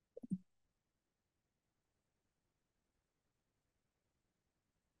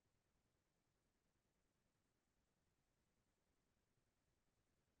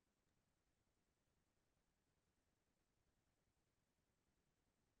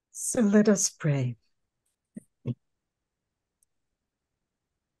 So let us pray.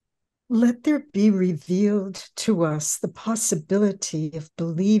 Let there be revealed to us the possibility of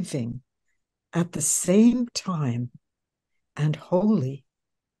believing at the same time and wholly,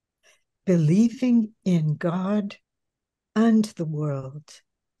 believing in God and the world,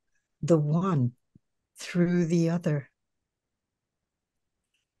 the one through the other.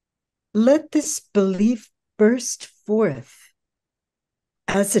 Let this belief burst forth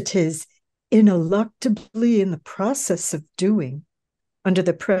as it is ineluctably in the process of doing under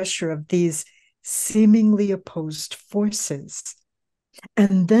the pressure of these seemingly opposed forces.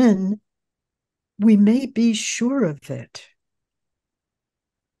 And then we may be sure of it,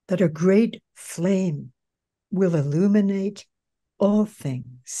 that a great flame will illuminate all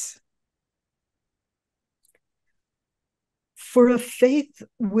things. For a faith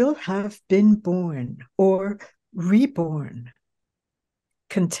will have been born or reborn,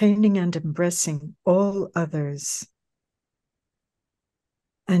 containing and embracing all others.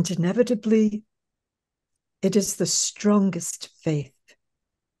 And inevitably, it is the strongest faith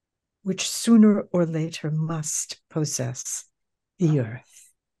which sooner or later must possess the earth.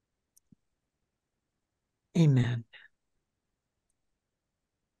 Amen.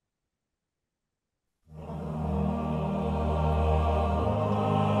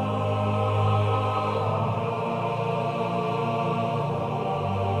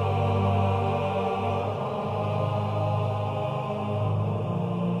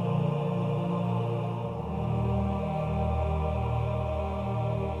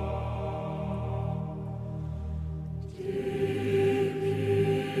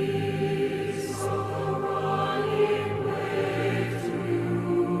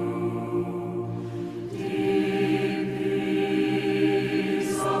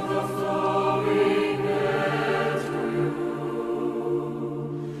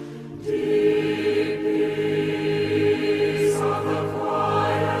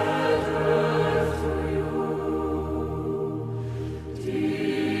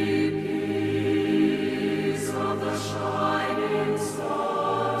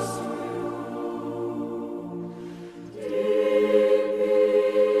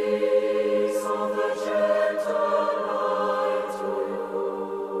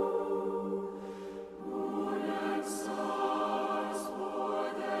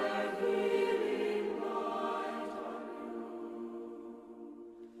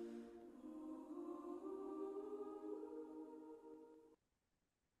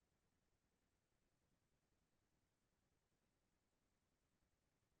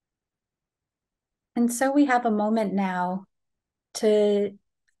 And so we have a moment now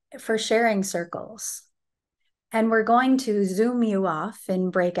for sharing circles. And we're going to Zoom you off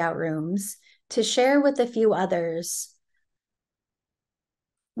in breakout rooms to share with a few others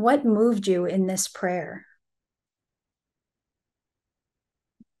what moved you in this prayer.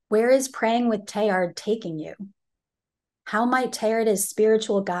 Where is praying with Teilhard taking you? How might Teilhard as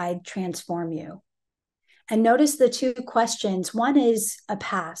spiritual guide transform you? And notice the two questions. One is a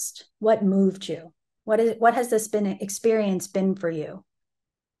past. What moved you? What has this experience been for you?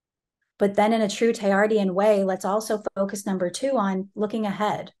 But then in a true Teilhardian way, let's also focus number 2 on looking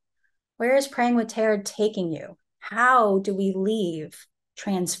ahead. Where is praying with Teilhard taking you? How do we leave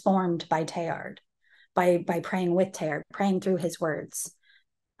transformed by Teilhard, by praying with Teilhard, praying through his words?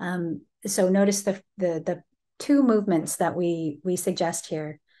 So notice the two movements that we suggest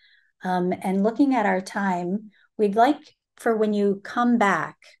here. And looking at our time, we'd like for when you come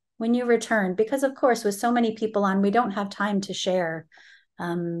back, when you return, because of course, with so many people on, we don't have time to share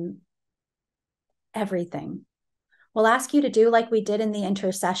everything. We'll ask you to do like we did in the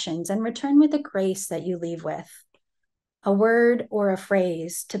intercessions and return with the grace that you leave with, a word or a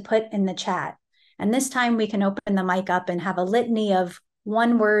phrase to put in the chat. And this time we can open the mic up and have a litany of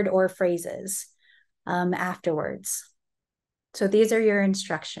one word or phrases afterwards. So these are your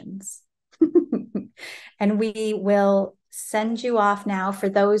instructions. And we will send you off now for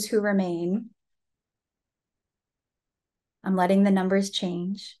those who remain. I'm letting the numbers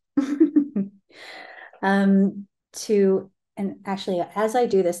change. And actually, as I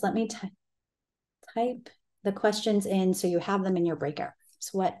do this, let me type the questions in so you have them in your breakout.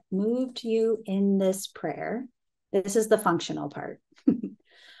 So what moved you in this prayer? This is the functional part.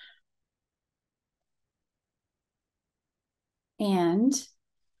 And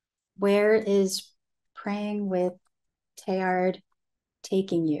where is praying with Teilhard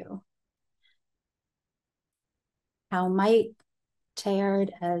taking you? How might Teilhard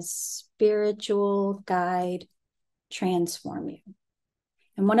as spiritual guide transform you?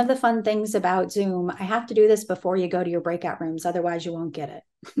 And one of the fun things about Zoom, I have to do this before you go to your breakout rooms, otherwise you won't get it.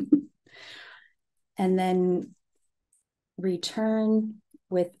 And then return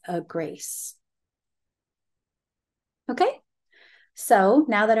with a grace. Okay, so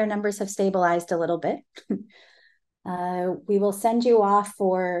now that our numbers have stabilized a little bit, we will send you off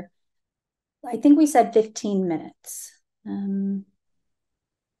for, I think we said 15 minutes.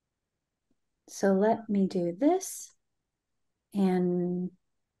 So let me do this, and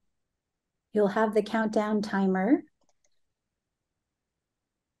you'll have the countdown timer,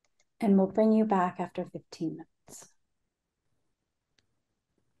 and we'll bring you back after 15 minutes.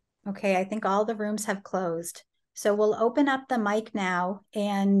 Okay, I think all the rooms have closed. So we'll open up the mic now,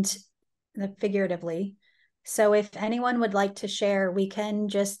 and figuratively. So if anyone would like to share, we can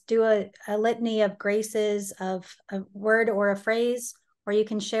just do a litany of graces of a word or a phrase, or you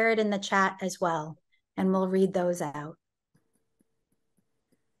can share it in the chat as well, and we'll read those out.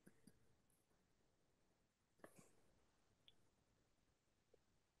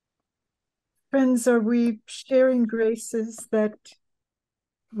 Friends, are we sharing graces that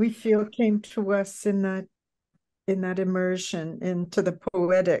we feel came to us in that immersion into the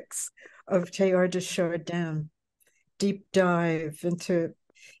poetics of Teilhard de Chardin? Deep dive into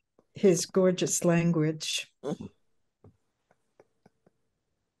his gorgeous language.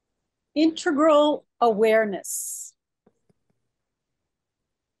 Integral awareness.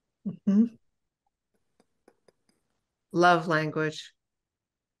 Mm-hmm. Love language.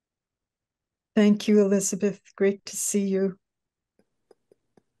 Thank you, Elizabeth. Great to see you.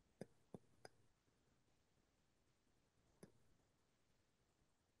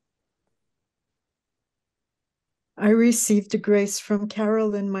 I received a grace from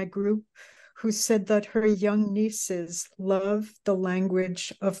Carol in my group, who said that her young nieces love the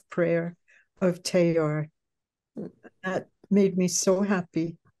language of prayer of Teilhard. That made me so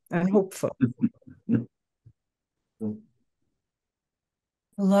happy and hopeful.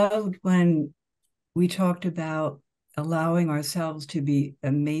 Loved when we talked about allowing ourselves to be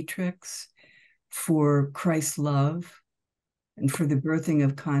a matrix for Christ's love and for the birthing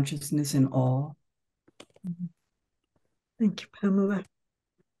of consciousness in all. Thank you, Pamela.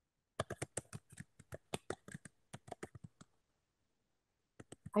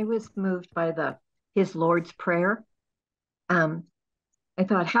 I was moved by his Lord's Prayer. I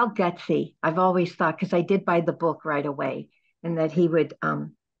thought, how gutsy. I've always thought, because I did buy the book right away, and that he would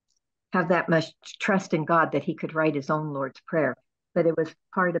have that much trust in God that he could write his own Lord's Prayer. But it was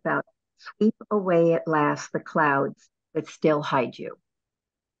part about sweep away at last the clouds that still hide you.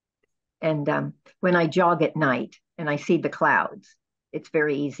 And when I jog at night and I see the clouds, it's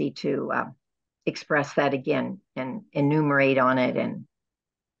very easy to express that again and enumerate on it and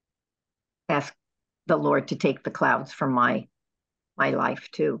ask the Lord to take the clouds from my life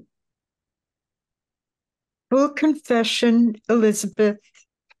too. Full confession, Elizabeth,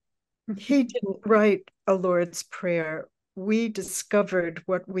 he didn't write a Lord's Prayer. We discovered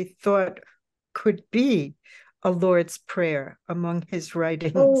what we thought could be a Lord's Prayer among his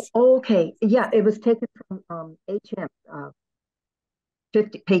writings. Oh, okay. Yeah, it was taken from HM,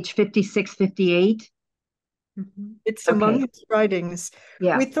 page 56, 58. Mm-hmm. It's among his writings.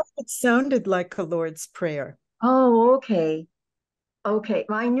 Yeah. We thought it sounded like a Lord's Prayer. Oh, okay. Okay.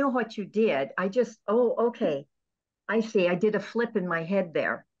 Well, I knew what you did. Okay. I see. I did a flip in my head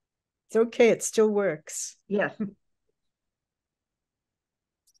there. It's okay. It still works. Yes.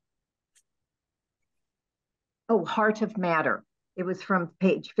 Oh, Heart of Matter. It was from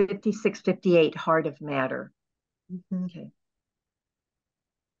page 56, 58, Heart of Matter. Mm-hmm. Okay.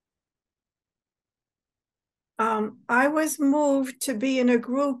 I was moved to be in a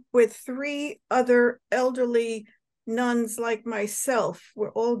group with 3 other elderly nuns like myself.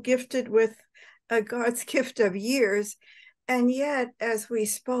 We're all gifted with God's gift of years. And yet, as we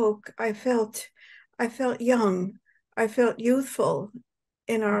spoke, I felt young. I felt youthful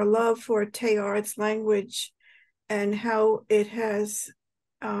in our love for Teilhard's language and how it has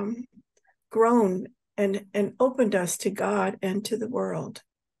grown and opened us to God and to the world.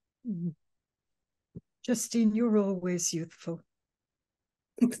 Mm-hmm. Justine, you're always youthful.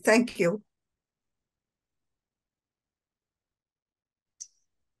 Thank you.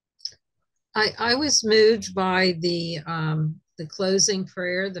 I was moved by the closing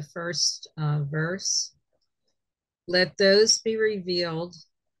prayer, the first verse. Let those be revealed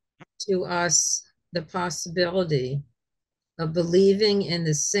to us the possibility of believing in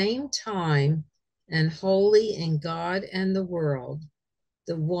the same time and wholly in God and the world,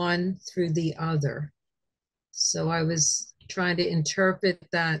 the one through the other. So I was trying to interpret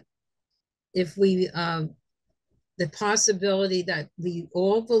that if we, the possibility that we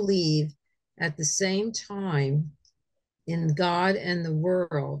all believe at the same time in God and the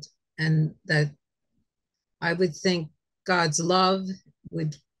world, and that I would think God's love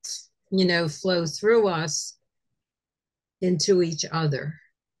would, flow through us into each other.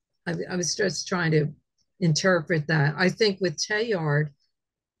 I was just trying to interpret that. I think with Teilhard,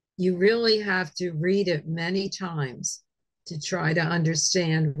 you really have to read it many times to try to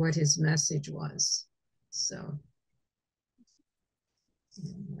understand what his message was. So,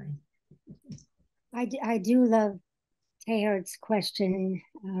 anyway. I do love Teilhard's question,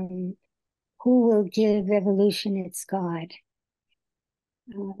 who will give evolution its God?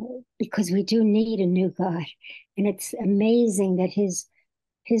 Because we do need a new God. And it's amazing that his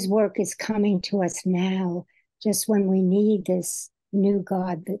work is coming to us now, just when we need this new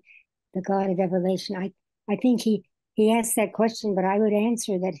God, the God of evolution. I think he asked that question, but I would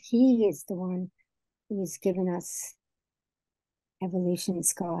answer that he is the one who has given us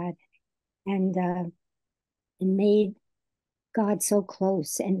evolution's God and made God so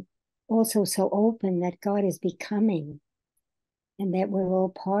close and also so open that God is becoming and that we're all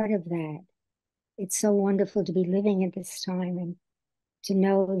part of that. It's so wonderful to be living at this time and to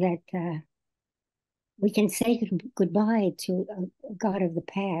know that we can say goodbye to a God of the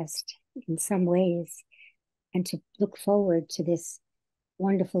past in some ways and to look forward to this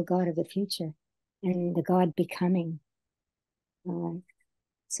wonderful God of the future and the God becoming.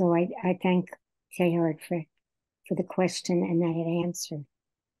 So I thank Teilhard for the question and that answer.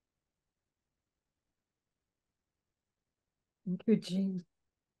 Thank you, Jean.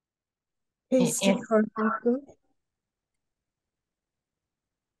 Casey Carmichael.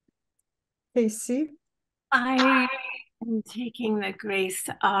 Casey? I am taking the grace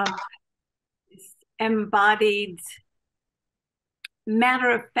of this embodied,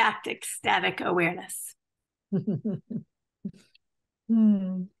 matter-of-fact, ecstatic awareness.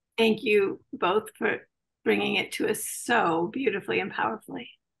 Thank you both for bringing it to us so beautifully and powerfully.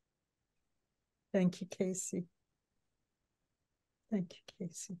 Thank you, Casey. Thank you,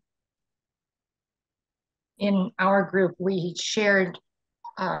 Casey. In our group, we shared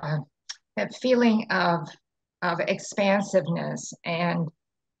that feeling of expansiveness and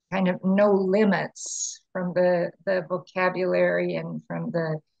kind of no limits from the vocabulary and from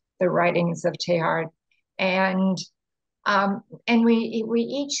the writings of Teilhard. And we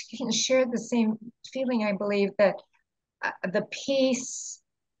each shared the same feeling, I believe, that the peace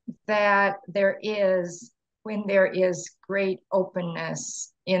that there is when there is great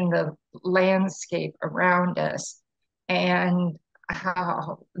openness in the landscape around us, and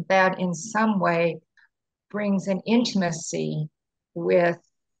how that in some way brings an intimacy with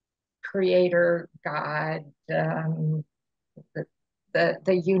creator, God, the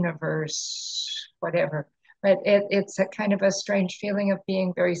universe, whatever. But it's a kind of a strange feeling of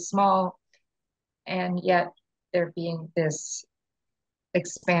being very small, and yet there being this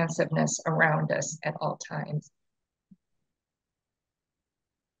expansiveness around us at all times.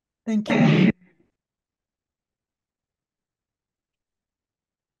 Thank you.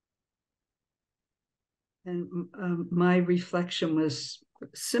 And my reflection was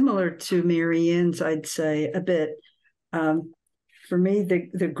similar to Marianne's, I'd say, a bit. For me,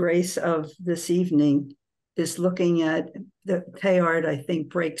 the grace of this evening is looking at the Teilhard, I think,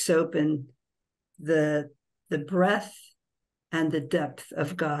 breaks open the breadth and the depth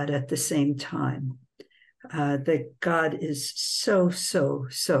of God at the same time. That God is so, so,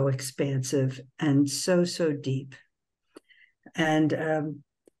 so expansive and so, so deep. And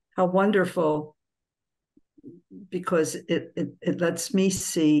how wonderful, because it lets me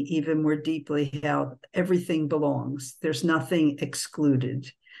see even more deeply how everything belongs. There's nothing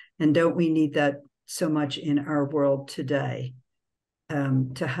excluded. And don't we need that so much in our world today?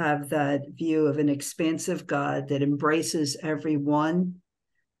 To have that view of an expansive God that embraces everyone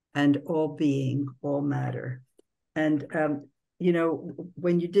and all being, all matter. And,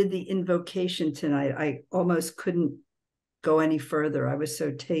 when you did the invocation tonight, I almost couldn't go any further. I was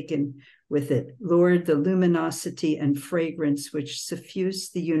so taken with it. Lord, the luminosity and fragrance which suffuse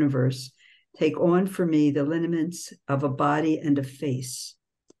the universe, take on for me the lineaments of a body and a face.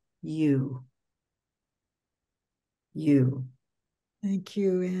 You. Thank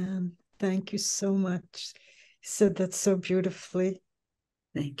you, Anne. Thank you so much. You said that so beautifully.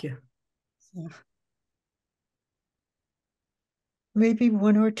 Thank you. Yeah. Maybe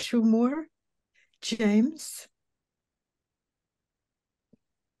one or two more. James?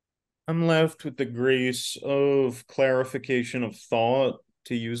 I'm left with the grace of clarification of thought,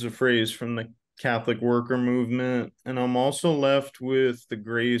 to use a phrase from the Catholic worker movement. And I'm also left with the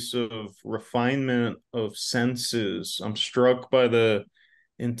grace of refinement of senses. I'm struck by the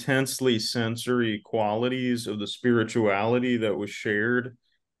intensely sensory qualities of the spirituality that was shared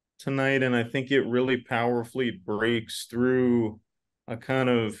tonight. And I think it really powerfully breaks through a kind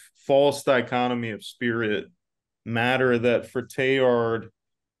of false dichotomy of spirit matter that for Teilhard,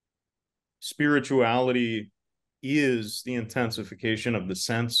 spirituality is the intensification of the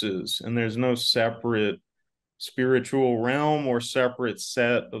senses, and there's no separate spiritual realm or separate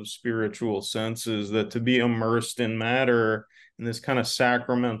set of spiritual senses. That to be immersed in matter in this kind of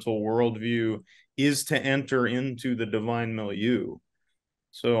sacramental worldview is to enter into the divine milieu.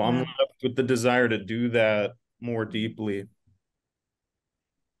 So I'm left with the desire to do that more deeply.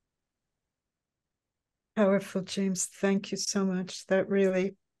 Powerful, James. Thank you so much. That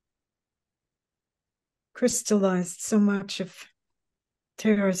really crystallized so much of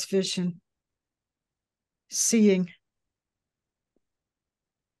Teilhard's vision. Seeing.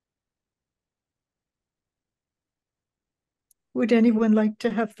 Would anyone like to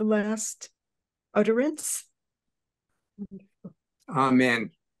have the last utterance?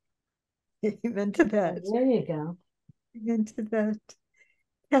 Amen. Amen to that. There you go. Amen to that.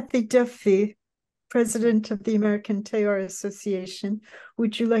 Kathy Duffy, President of the American Teilhard Association,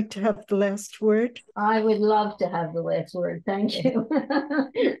 would you like to have the last word? I would love to have the last word. Thank you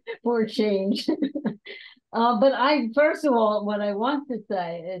for change. But first of all, what I want to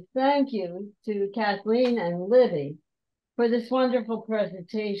say is thank you to Kathleen and Libby for this wonderful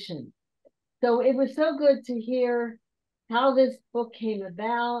presentation. So it was so good to hear how this book came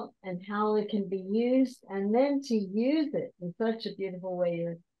about and how it can be used, and then to use it in such a beautiful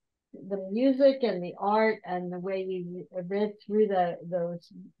way. The music and the art and the way you read through those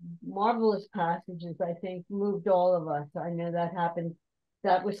marvelous passages, I think, moved all of us. I know that happened.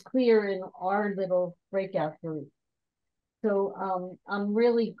 That was clear in our little breakout group. So I'm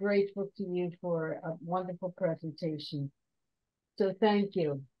really grateful to you for a wonderful presentation. So thank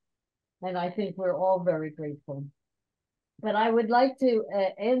you. And I think we're all very grateful. But I would like to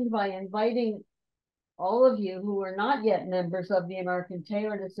end by inviting all of you who are not yet members of the American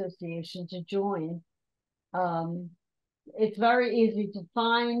Teilhard Association to join. It's very easy to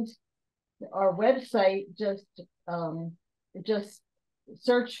find our website. Just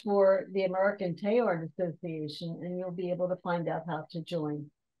search for the American Teilhard Association and you'll be able to find out how to join.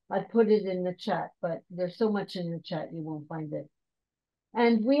 I put it in the chat, but there's so much in the chat you won't find it.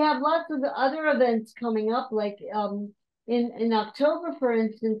 And we have lots of other events coming up, like in October, for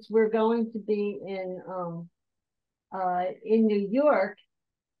instance, we're going to be in New York.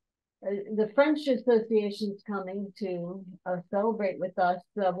 The French Association is coming to celebrate with us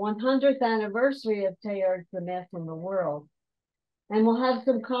the 100th anniversary of Teilhard's The Mass in the World. And we'll have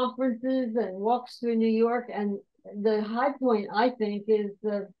some conferences and walks through New York. And the high point, I think, is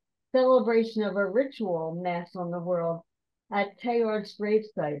the celebration of a ritual mass on the world at Teilhard's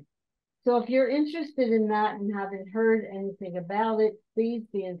gravesite. So if you're interested in that and haven't heard anything about it, please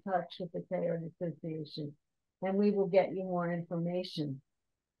be in touch with the Teilhard Association, and we will get you more information.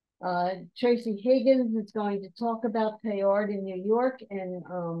 Tracy Higgins is going to talk about Teilhard in New York in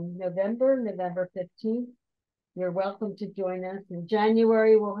November 15th. You're welcome to join us. In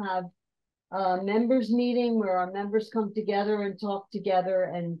January, we'll have a members meeting where our members come together and talk together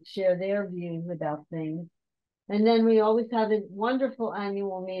and share their views about things. And then we always have a wonderful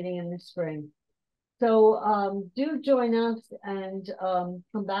annual meeting in the spring. So do join us and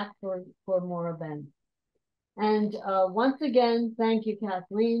come back for more events. And once again, thank you,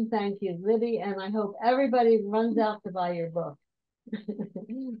 Kathleen. Thank you, Libby. And I hope everybody runs out to buy your book.